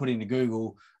as if you can put into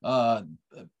Google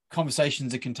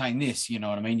conversations that contain this, you know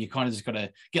what I mean? You kind of just got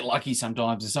to get lucky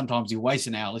sometimes. And sometimes you waste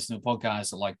an hour listening to a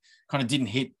podcast that like kind of didn't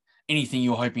hit anything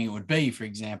you're hoping it would be, for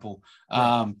example.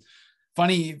 Right.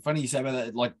 Funny you say about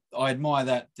that. Like, I admire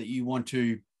that you want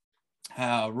to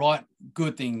write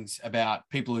good things about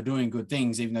people who are doing good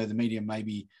things, even though the media may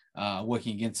be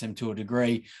working against them to a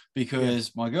degree.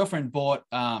 Because my girlfriend bought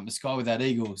A Sky Without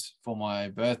Eagles for my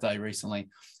birthday recently,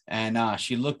 and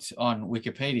she looked on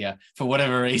Wikipedia for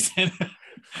whatever reason,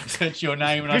 searched your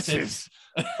name, and I said,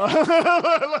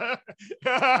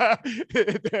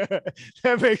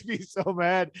 that makes me so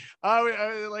mad.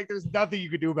 I like, there's nothing you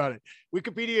can do about it.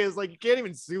 Wikipedia is like, you can't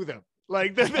even sue them.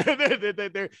 Like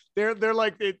they're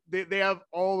like they have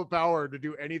all the power to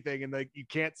do anything, and like you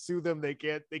can't sue them. They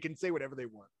can say whatever they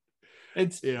want.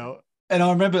 It's And I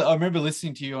remember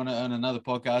listening to you on another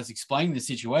podcast explaining the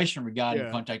situation regarding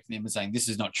contacting them and saying, this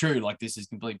is not true. Like, this is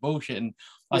complete bullshit. And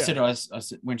I said,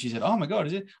 when she said, oh my God,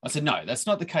 is it? I said, no, that's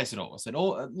not the case at all. I said, a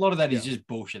lot of that is just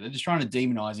bullshit. They're just trying to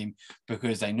demonize him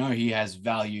because they know he has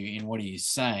value in what he is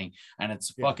saying. And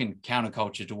it's fucking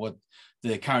counterculture to what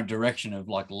the current direction of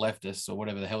like leftists or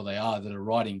whatever the hell they are that are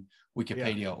writing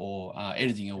Wikipedia or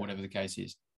editing or whatever the case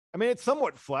is. I mean, it's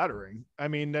somewhat flattering. I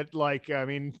mean,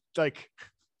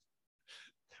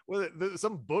 well,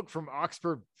 some book from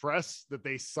Oxford Press that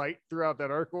they cite throughout that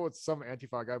article. It's some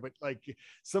Antifa guy, but like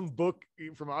some book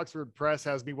from Oxford Press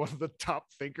has me one of the top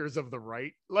thinkers of the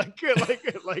right. Like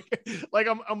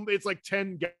I'm it's like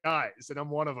 10 guys and I'm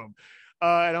one of them.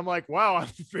 And I'm like, wow, I'm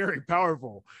very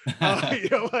powerful. I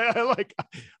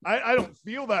don't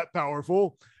feel that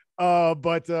powerful.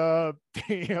 But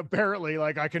apparently,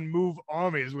 like, I can move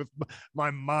armies with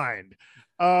my mind.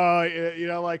 That's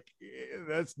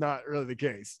not really the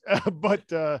case. But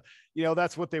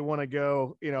that's what they want to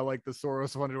go. Like the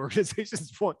Soros-funded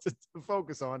organizations want to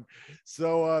focus on.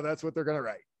 So that's what they're gonna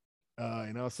write.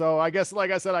 So I guess,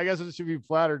 like I said, I guess it should be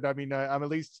flattered. I mean, I'm at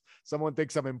least someone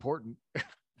thinks I'm important.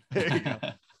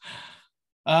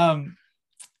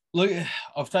 Look,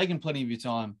 I've taken plenty of your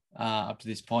time up to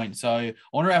this point, so I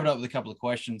want to wrap it up with a couple of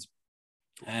questions.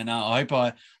 And I hope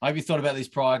you thought about these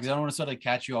prior, because I don't want to sort of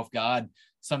catch you off guard.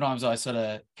 Sometimes I sort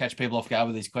of catch people off guard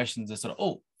with these questions. They're sort of,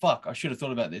 oh fuck, I should have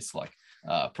thought about this like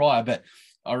prior, but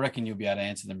I reckon you'll be able to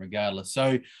answer them regardless.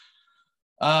 So,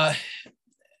 and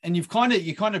you kind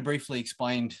of briefly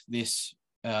explained this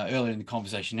earlier in the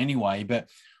conversation anyway. But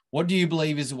what do you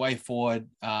believe is the way forward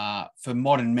for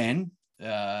modern men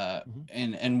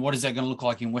and what is that going to look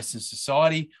like in Western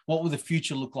society? What will the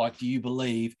future look like, do you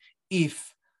believe,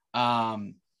 if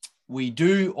we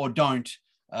do or don't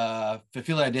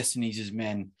fulfill our destinies as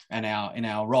men and in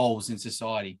our roles in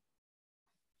society?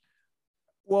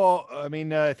 Well, I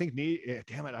mean, I think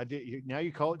damn it, I did. Now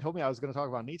you told me I was going to talk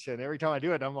about Nietzsche, and every time I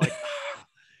do it, I'm like,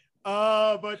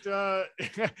 but the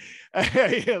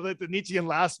Nietzschean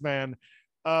last man,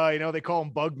 they call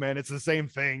him Bugman. It's the same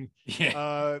thing.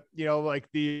 Yeah.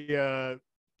 Like this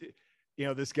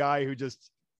guy who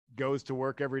just goes to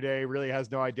work every day, really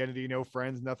has no identity, no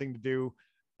friends, nothing to do,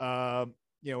 and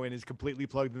is completely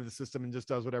plugged into the system and just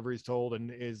does whatever he's told and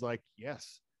is like,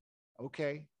 yes,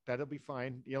 okay, that'll be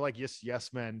fine. Like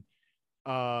yes men,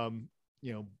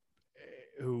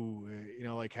 who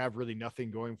like have really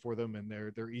nothing going for them, and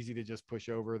they're easy to just push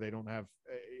over. They don't have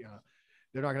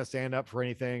they're not going to stand up for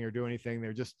anything or do anything.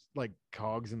 They're just like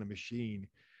cogs in the machine.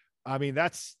 I mean,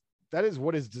 that is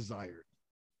what is desired.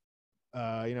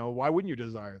 Why wouldn't you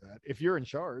desire that if you're in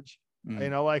charge?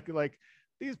 Like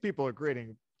these people are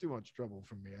creating too much trouble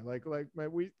for me.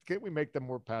 Can't we make them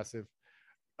more passive?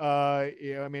 I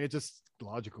mean, it's just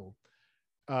logical.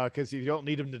 Because you don't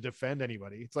need them to defend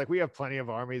anybody. It's like we have plenty of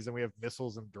armies and we have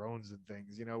missiles and drones and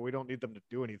things. We don't need them to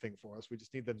do anything for us. We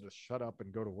just need them to shut up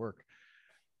and go to work.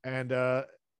 And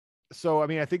so, I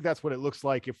mean, I think that's what it looks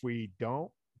like if we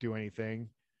don't do anything,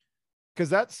 because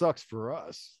that sucks for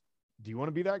us. Do you want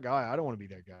to be that guy? I don't want to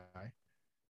be that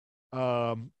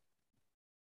guy.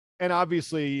 And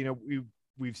obviously,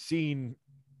 we've seen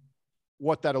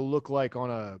what that'll look like on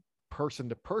a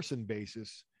person-to-person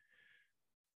basis.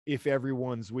 If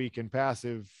everyone's weak and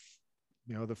passive,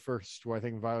 the first, I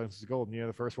think violence is golden.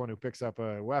 The first one who picks up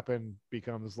a weapon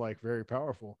becomes like very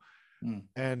powerful.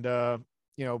 And, I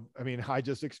mean, I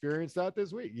just experienced that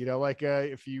this week,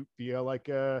 if you feel like,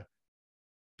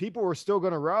 people are still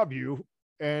going to rob you,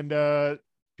 and,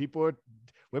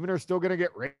 women are still going to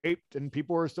get raped, and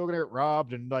people are still going to get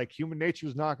robbed, and like human nature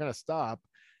is not going to stop.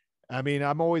 I mean,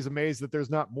 I'm always amazed that there's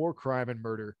not more crime and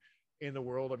murder in the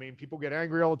world. I mean, people get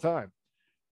angry all the time.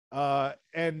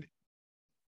 And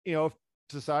if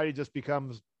society just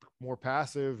becomes more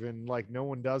passive and like no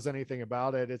one does anything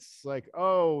about it, it's like,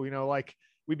 like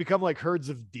we become like herds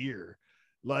of deer,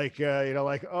 like they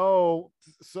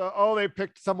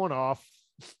picked someone off,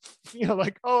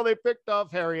 they picked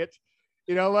off Harriet,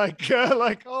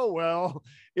 oh well,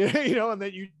 and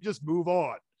then you just move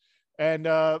on. And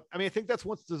I mean, I think that's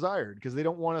what's desired, because they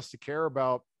don't want us to care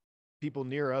about people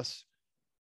near us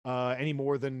any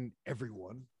more than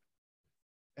everyone.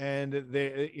 And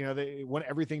they want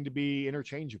everything to be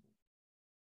interchangeable,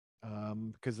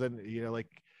 because then like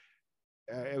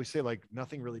I always say, like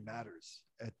nothing really matters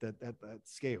at that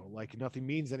scale. Like nothing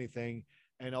means anything,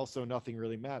 and also nothing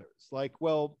really matters. Like,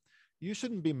 well, you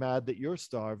shouldn't be mad that you're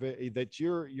starving, that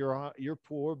you're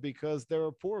poor, because there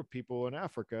are poor people in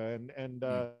Africa, and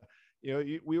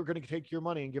we were going to take your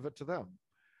money and give it to them,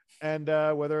 and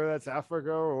whether that's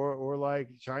Africa or like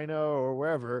China or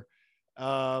wherever.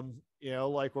 Or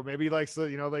maybe like, so,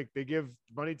 like they give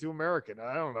money to American.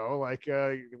 I don't know, like,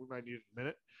 we might need a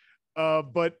minute.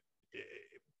 But,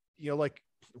 like,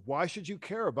 why should you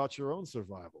care about your own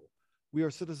survival? We are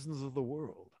citizens of the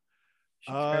world.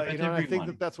 I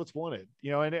think that's what's wanted,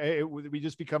 and we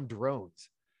just become drones.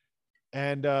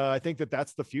 And I think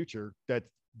that's the future that's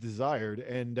desired.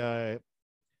 And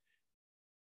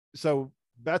so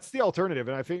that's the alternative.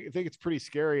 And I think it's pretty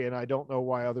scary, and I don't know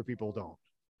why other people don't.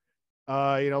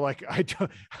 I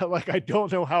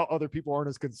don't know how other people aren't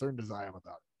as concerned as I am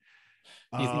about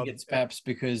it. Do you think it's perhaps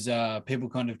because people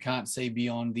kind of can't see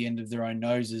beyond the end of their own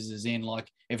noses, as in, like,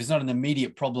 if it's not an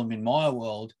immediate problem in my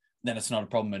world, then it's not a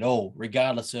problem at all,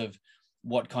 regardless of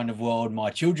what kind of world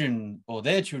my children or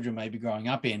their children may be growing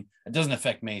up in? It doesn't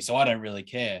affect me, so I don't really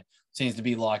care. Seems to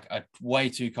be like a way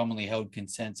too commonly held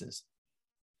consensus.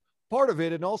 Part of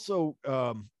it, and also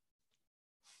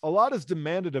a lot is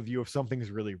demanded of you if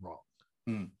something's really wrong.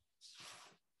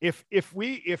 If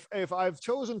I've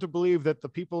chosen to believe that the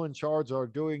people in charge are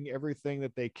doing everything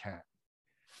that they can,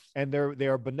 and they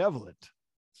are benevolent,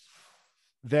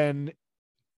 then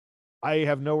I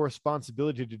have no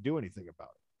responsibility to do anything about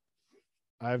it.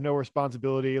 I have no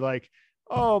responsibility, like,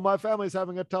 oh, my family's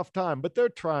having a tough time, but they're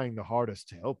trying the hardest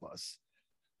to help us.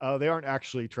 They aren't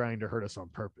actually trying to hurt us on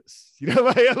purpose,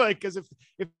 because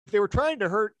if they were trying to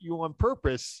hurt you on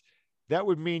purpose, that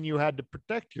would mean you had to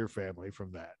protect your family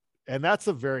from that. And that's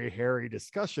a very hairy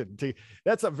discussion.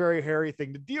 That's a very hairy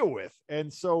thing to deal with.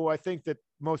 And so I think that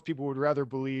most people would rather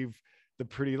believe the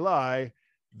pretty lie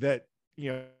that,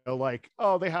 like,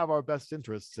 oh, they have our best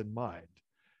interests in mind.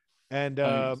 And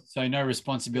so no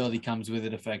responsibility comes with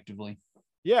it, effectively.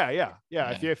 Yeah.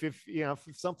 Yeah. If you know,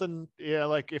 if something, yeah,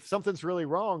 like if something's really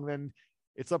wrong, then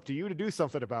it's up to you to do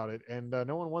something about it. And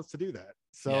no one wants to do that.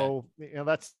 So, you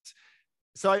know,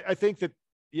 I think that,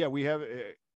 yeah, we have,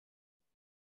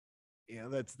 you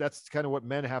know, that's kind of what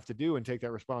men have to do, and take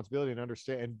that responsibility and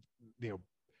understand, you know,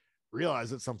 realize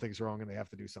that something's wrong and they have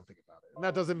to do something about it. And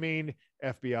that doesn't mean,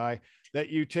 FBI, that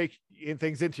you take in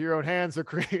things into your own hands or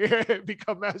create,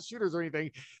 become mass shooters or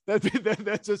anything.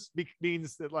 That just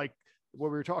means that, like what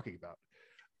we were talking about,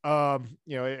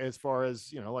 you know, as far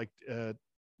as, you know, like,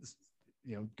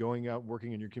 you know, going out,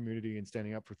 working in your community and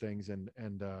standing up for things, and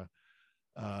you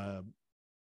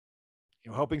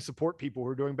know, helping support people who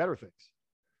are doing better things.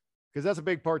 Because that's a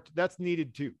big part that's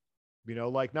needed too. You know,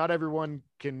 like not everyone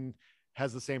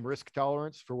has the same risk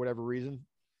tolerance for whatever reason.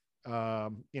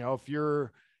 You know, if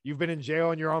you've been in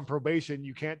jail and you're on probation,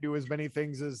 you can't do as many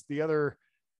things as the other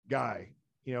guy,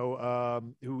 you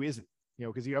know, who isn't, you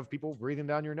know, because you have people breathing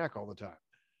down your neck all the time.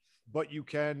 But you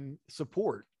can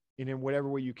support, in whatever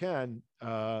way you can,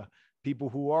 people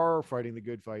who are fighting the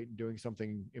good fight and doing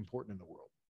something important in the world.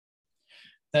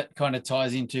 That kind of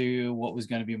ties into what was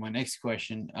going to be my next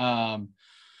question.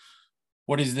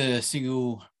 What is the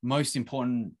single most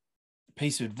important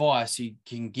piece of advice you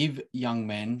can give young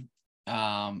men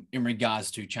in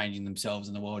regards to changing themselves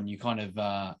in the world? And you kind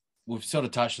of, we've sort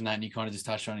of touched on that, and you kind of just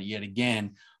touched on it yet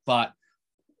again, but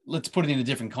let's put it in a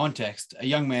different context. A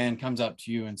young man comes up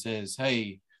to you and says,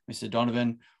 "Hey, Mr.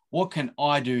 Donovan, what can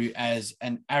I do as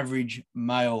an average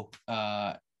male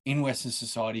in Western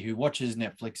society who watches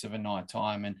Netflix of a night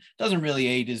time and doesn't really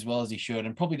eat as well as he should,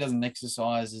 and probably doesn't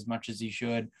exercise as much as he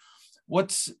should?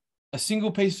 What's a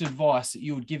single piece of advice that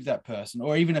you would give that person,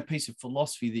 or even a piece of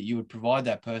philosophy that you would provide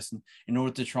that person in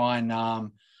order to try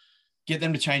and get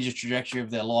them to change the trajectory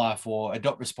of their life or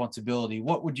adopt responsibility?"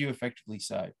 What would you effectively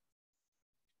say?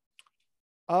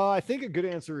 I think a good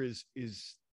answer is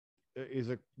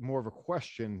a more of a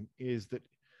question, is that,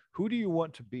 who do you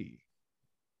want to be?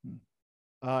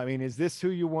 I mean, is this who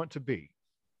you want to be?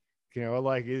 You know,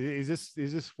 like, is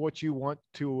this what you want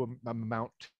to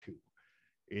amount to?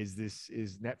 Is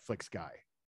Netflix guy?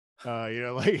 You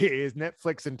know, like, is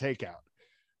Netflix and takeout?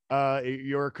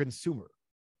 You're a consumer.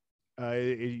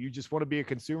 You just want to be a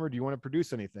consumer. Do you want to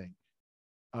produce anything?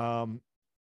 And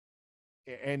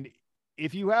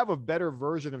if you have a better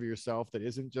version of yourself that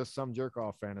isn't just some jerk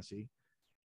off fantasy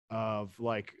of,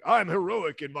 like, I'm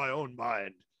heroic in my own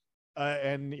mind,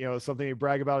 and, you know, something you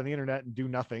brag about on the internet and do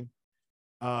nothing.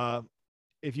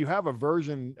 If you have a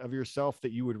version of yourself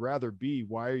that you would rather be,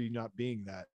 why are you not being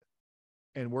that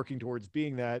and working towards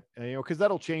being that? And, you know, because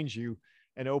that'll change you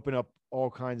and open up all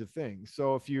kinds of things.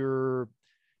 So if you're,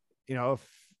 you know,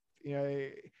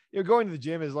 you're going to the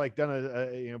gym is like done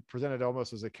you know, presented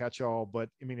almost as a catch-all, but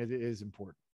I mean, it is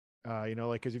important. You know,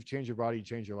 like, because if you change your body, you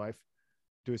change your life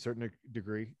to a certain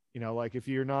degree. You know, like, if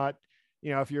you're not,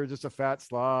 you know, if you're just a fat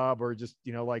slob, or just,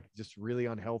 you know, like, just really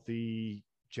unhealthy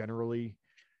generally,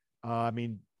 I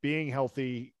mean, being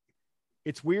healthy,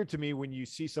 it's weird to me when you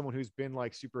see someone who's been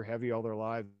like super heavy all their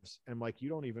lives, and I'm like, you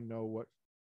don't even know what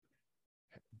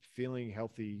feeling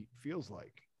healthy feels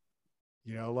like.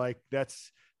 You know, like,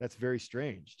 that's very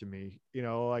strange to me, you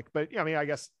know, like, but yeah, I mean, I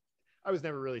guess I was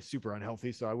never really super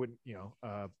unhealthy, so I wouldn't, you know,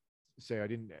 say I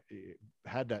didn't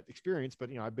had that experience,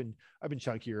 but, you know, I've been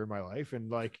chunkier in my life,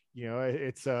 and, like, you know,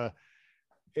 it's you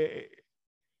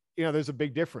know, there's a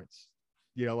big difference,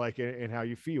 you know, like, in how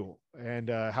you feel, and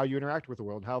how you interact with the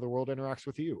world, how the world interacts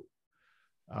with you.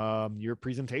 Your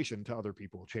presentation to other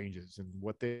people changes, and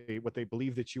what they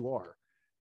believe that you are.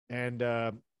 And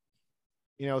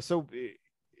you know, so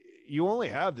you only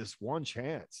have this one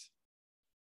chance,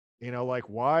 you know, like,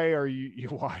 why are you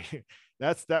why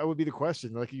that would be the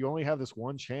question. Like, you only have this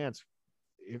one chance.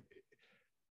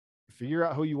 Figure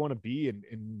out who you want to be,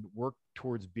 and work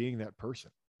towards being that person,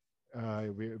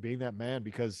 being that man,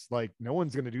 because, like, no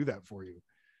one's going to do that for you.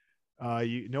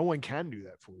 No one can do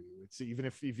that for you. It's, even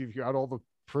if you've got all the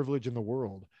privilege in the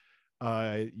world,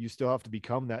 you still have to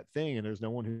become that thing, and there's no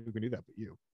one who can do that but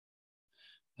you.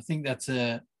 I think that's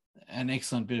an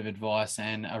excellent bit of advice,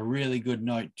 and a really good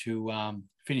note to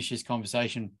finish this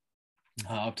conversation.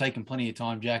 I've taken plenty of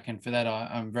time, Jack, and for that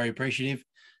I'm very appreciative.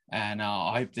 And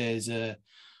I hope there's a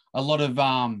lot of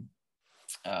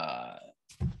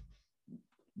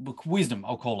wisdom,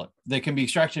 I'll call it, that can be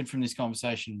extracted from this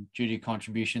conversation due to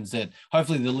contributions that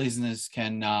hopefully the listeners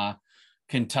can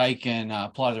take and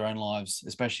apply to their own lives,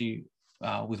 especially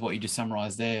with what you just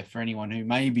summarized there. For anyone who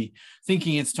may be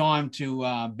thinking it's time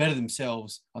to better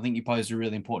themselves, I think you posed a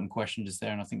really important question just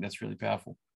there, and I think that's really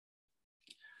powerful.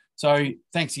 So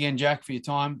thanks again, Jack, for your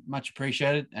time. Much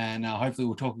appreciated, and hopefully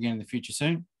we'll talk again in the future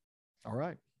soon. All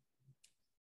right.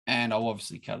 And I'll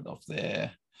obviously cut it off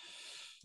there.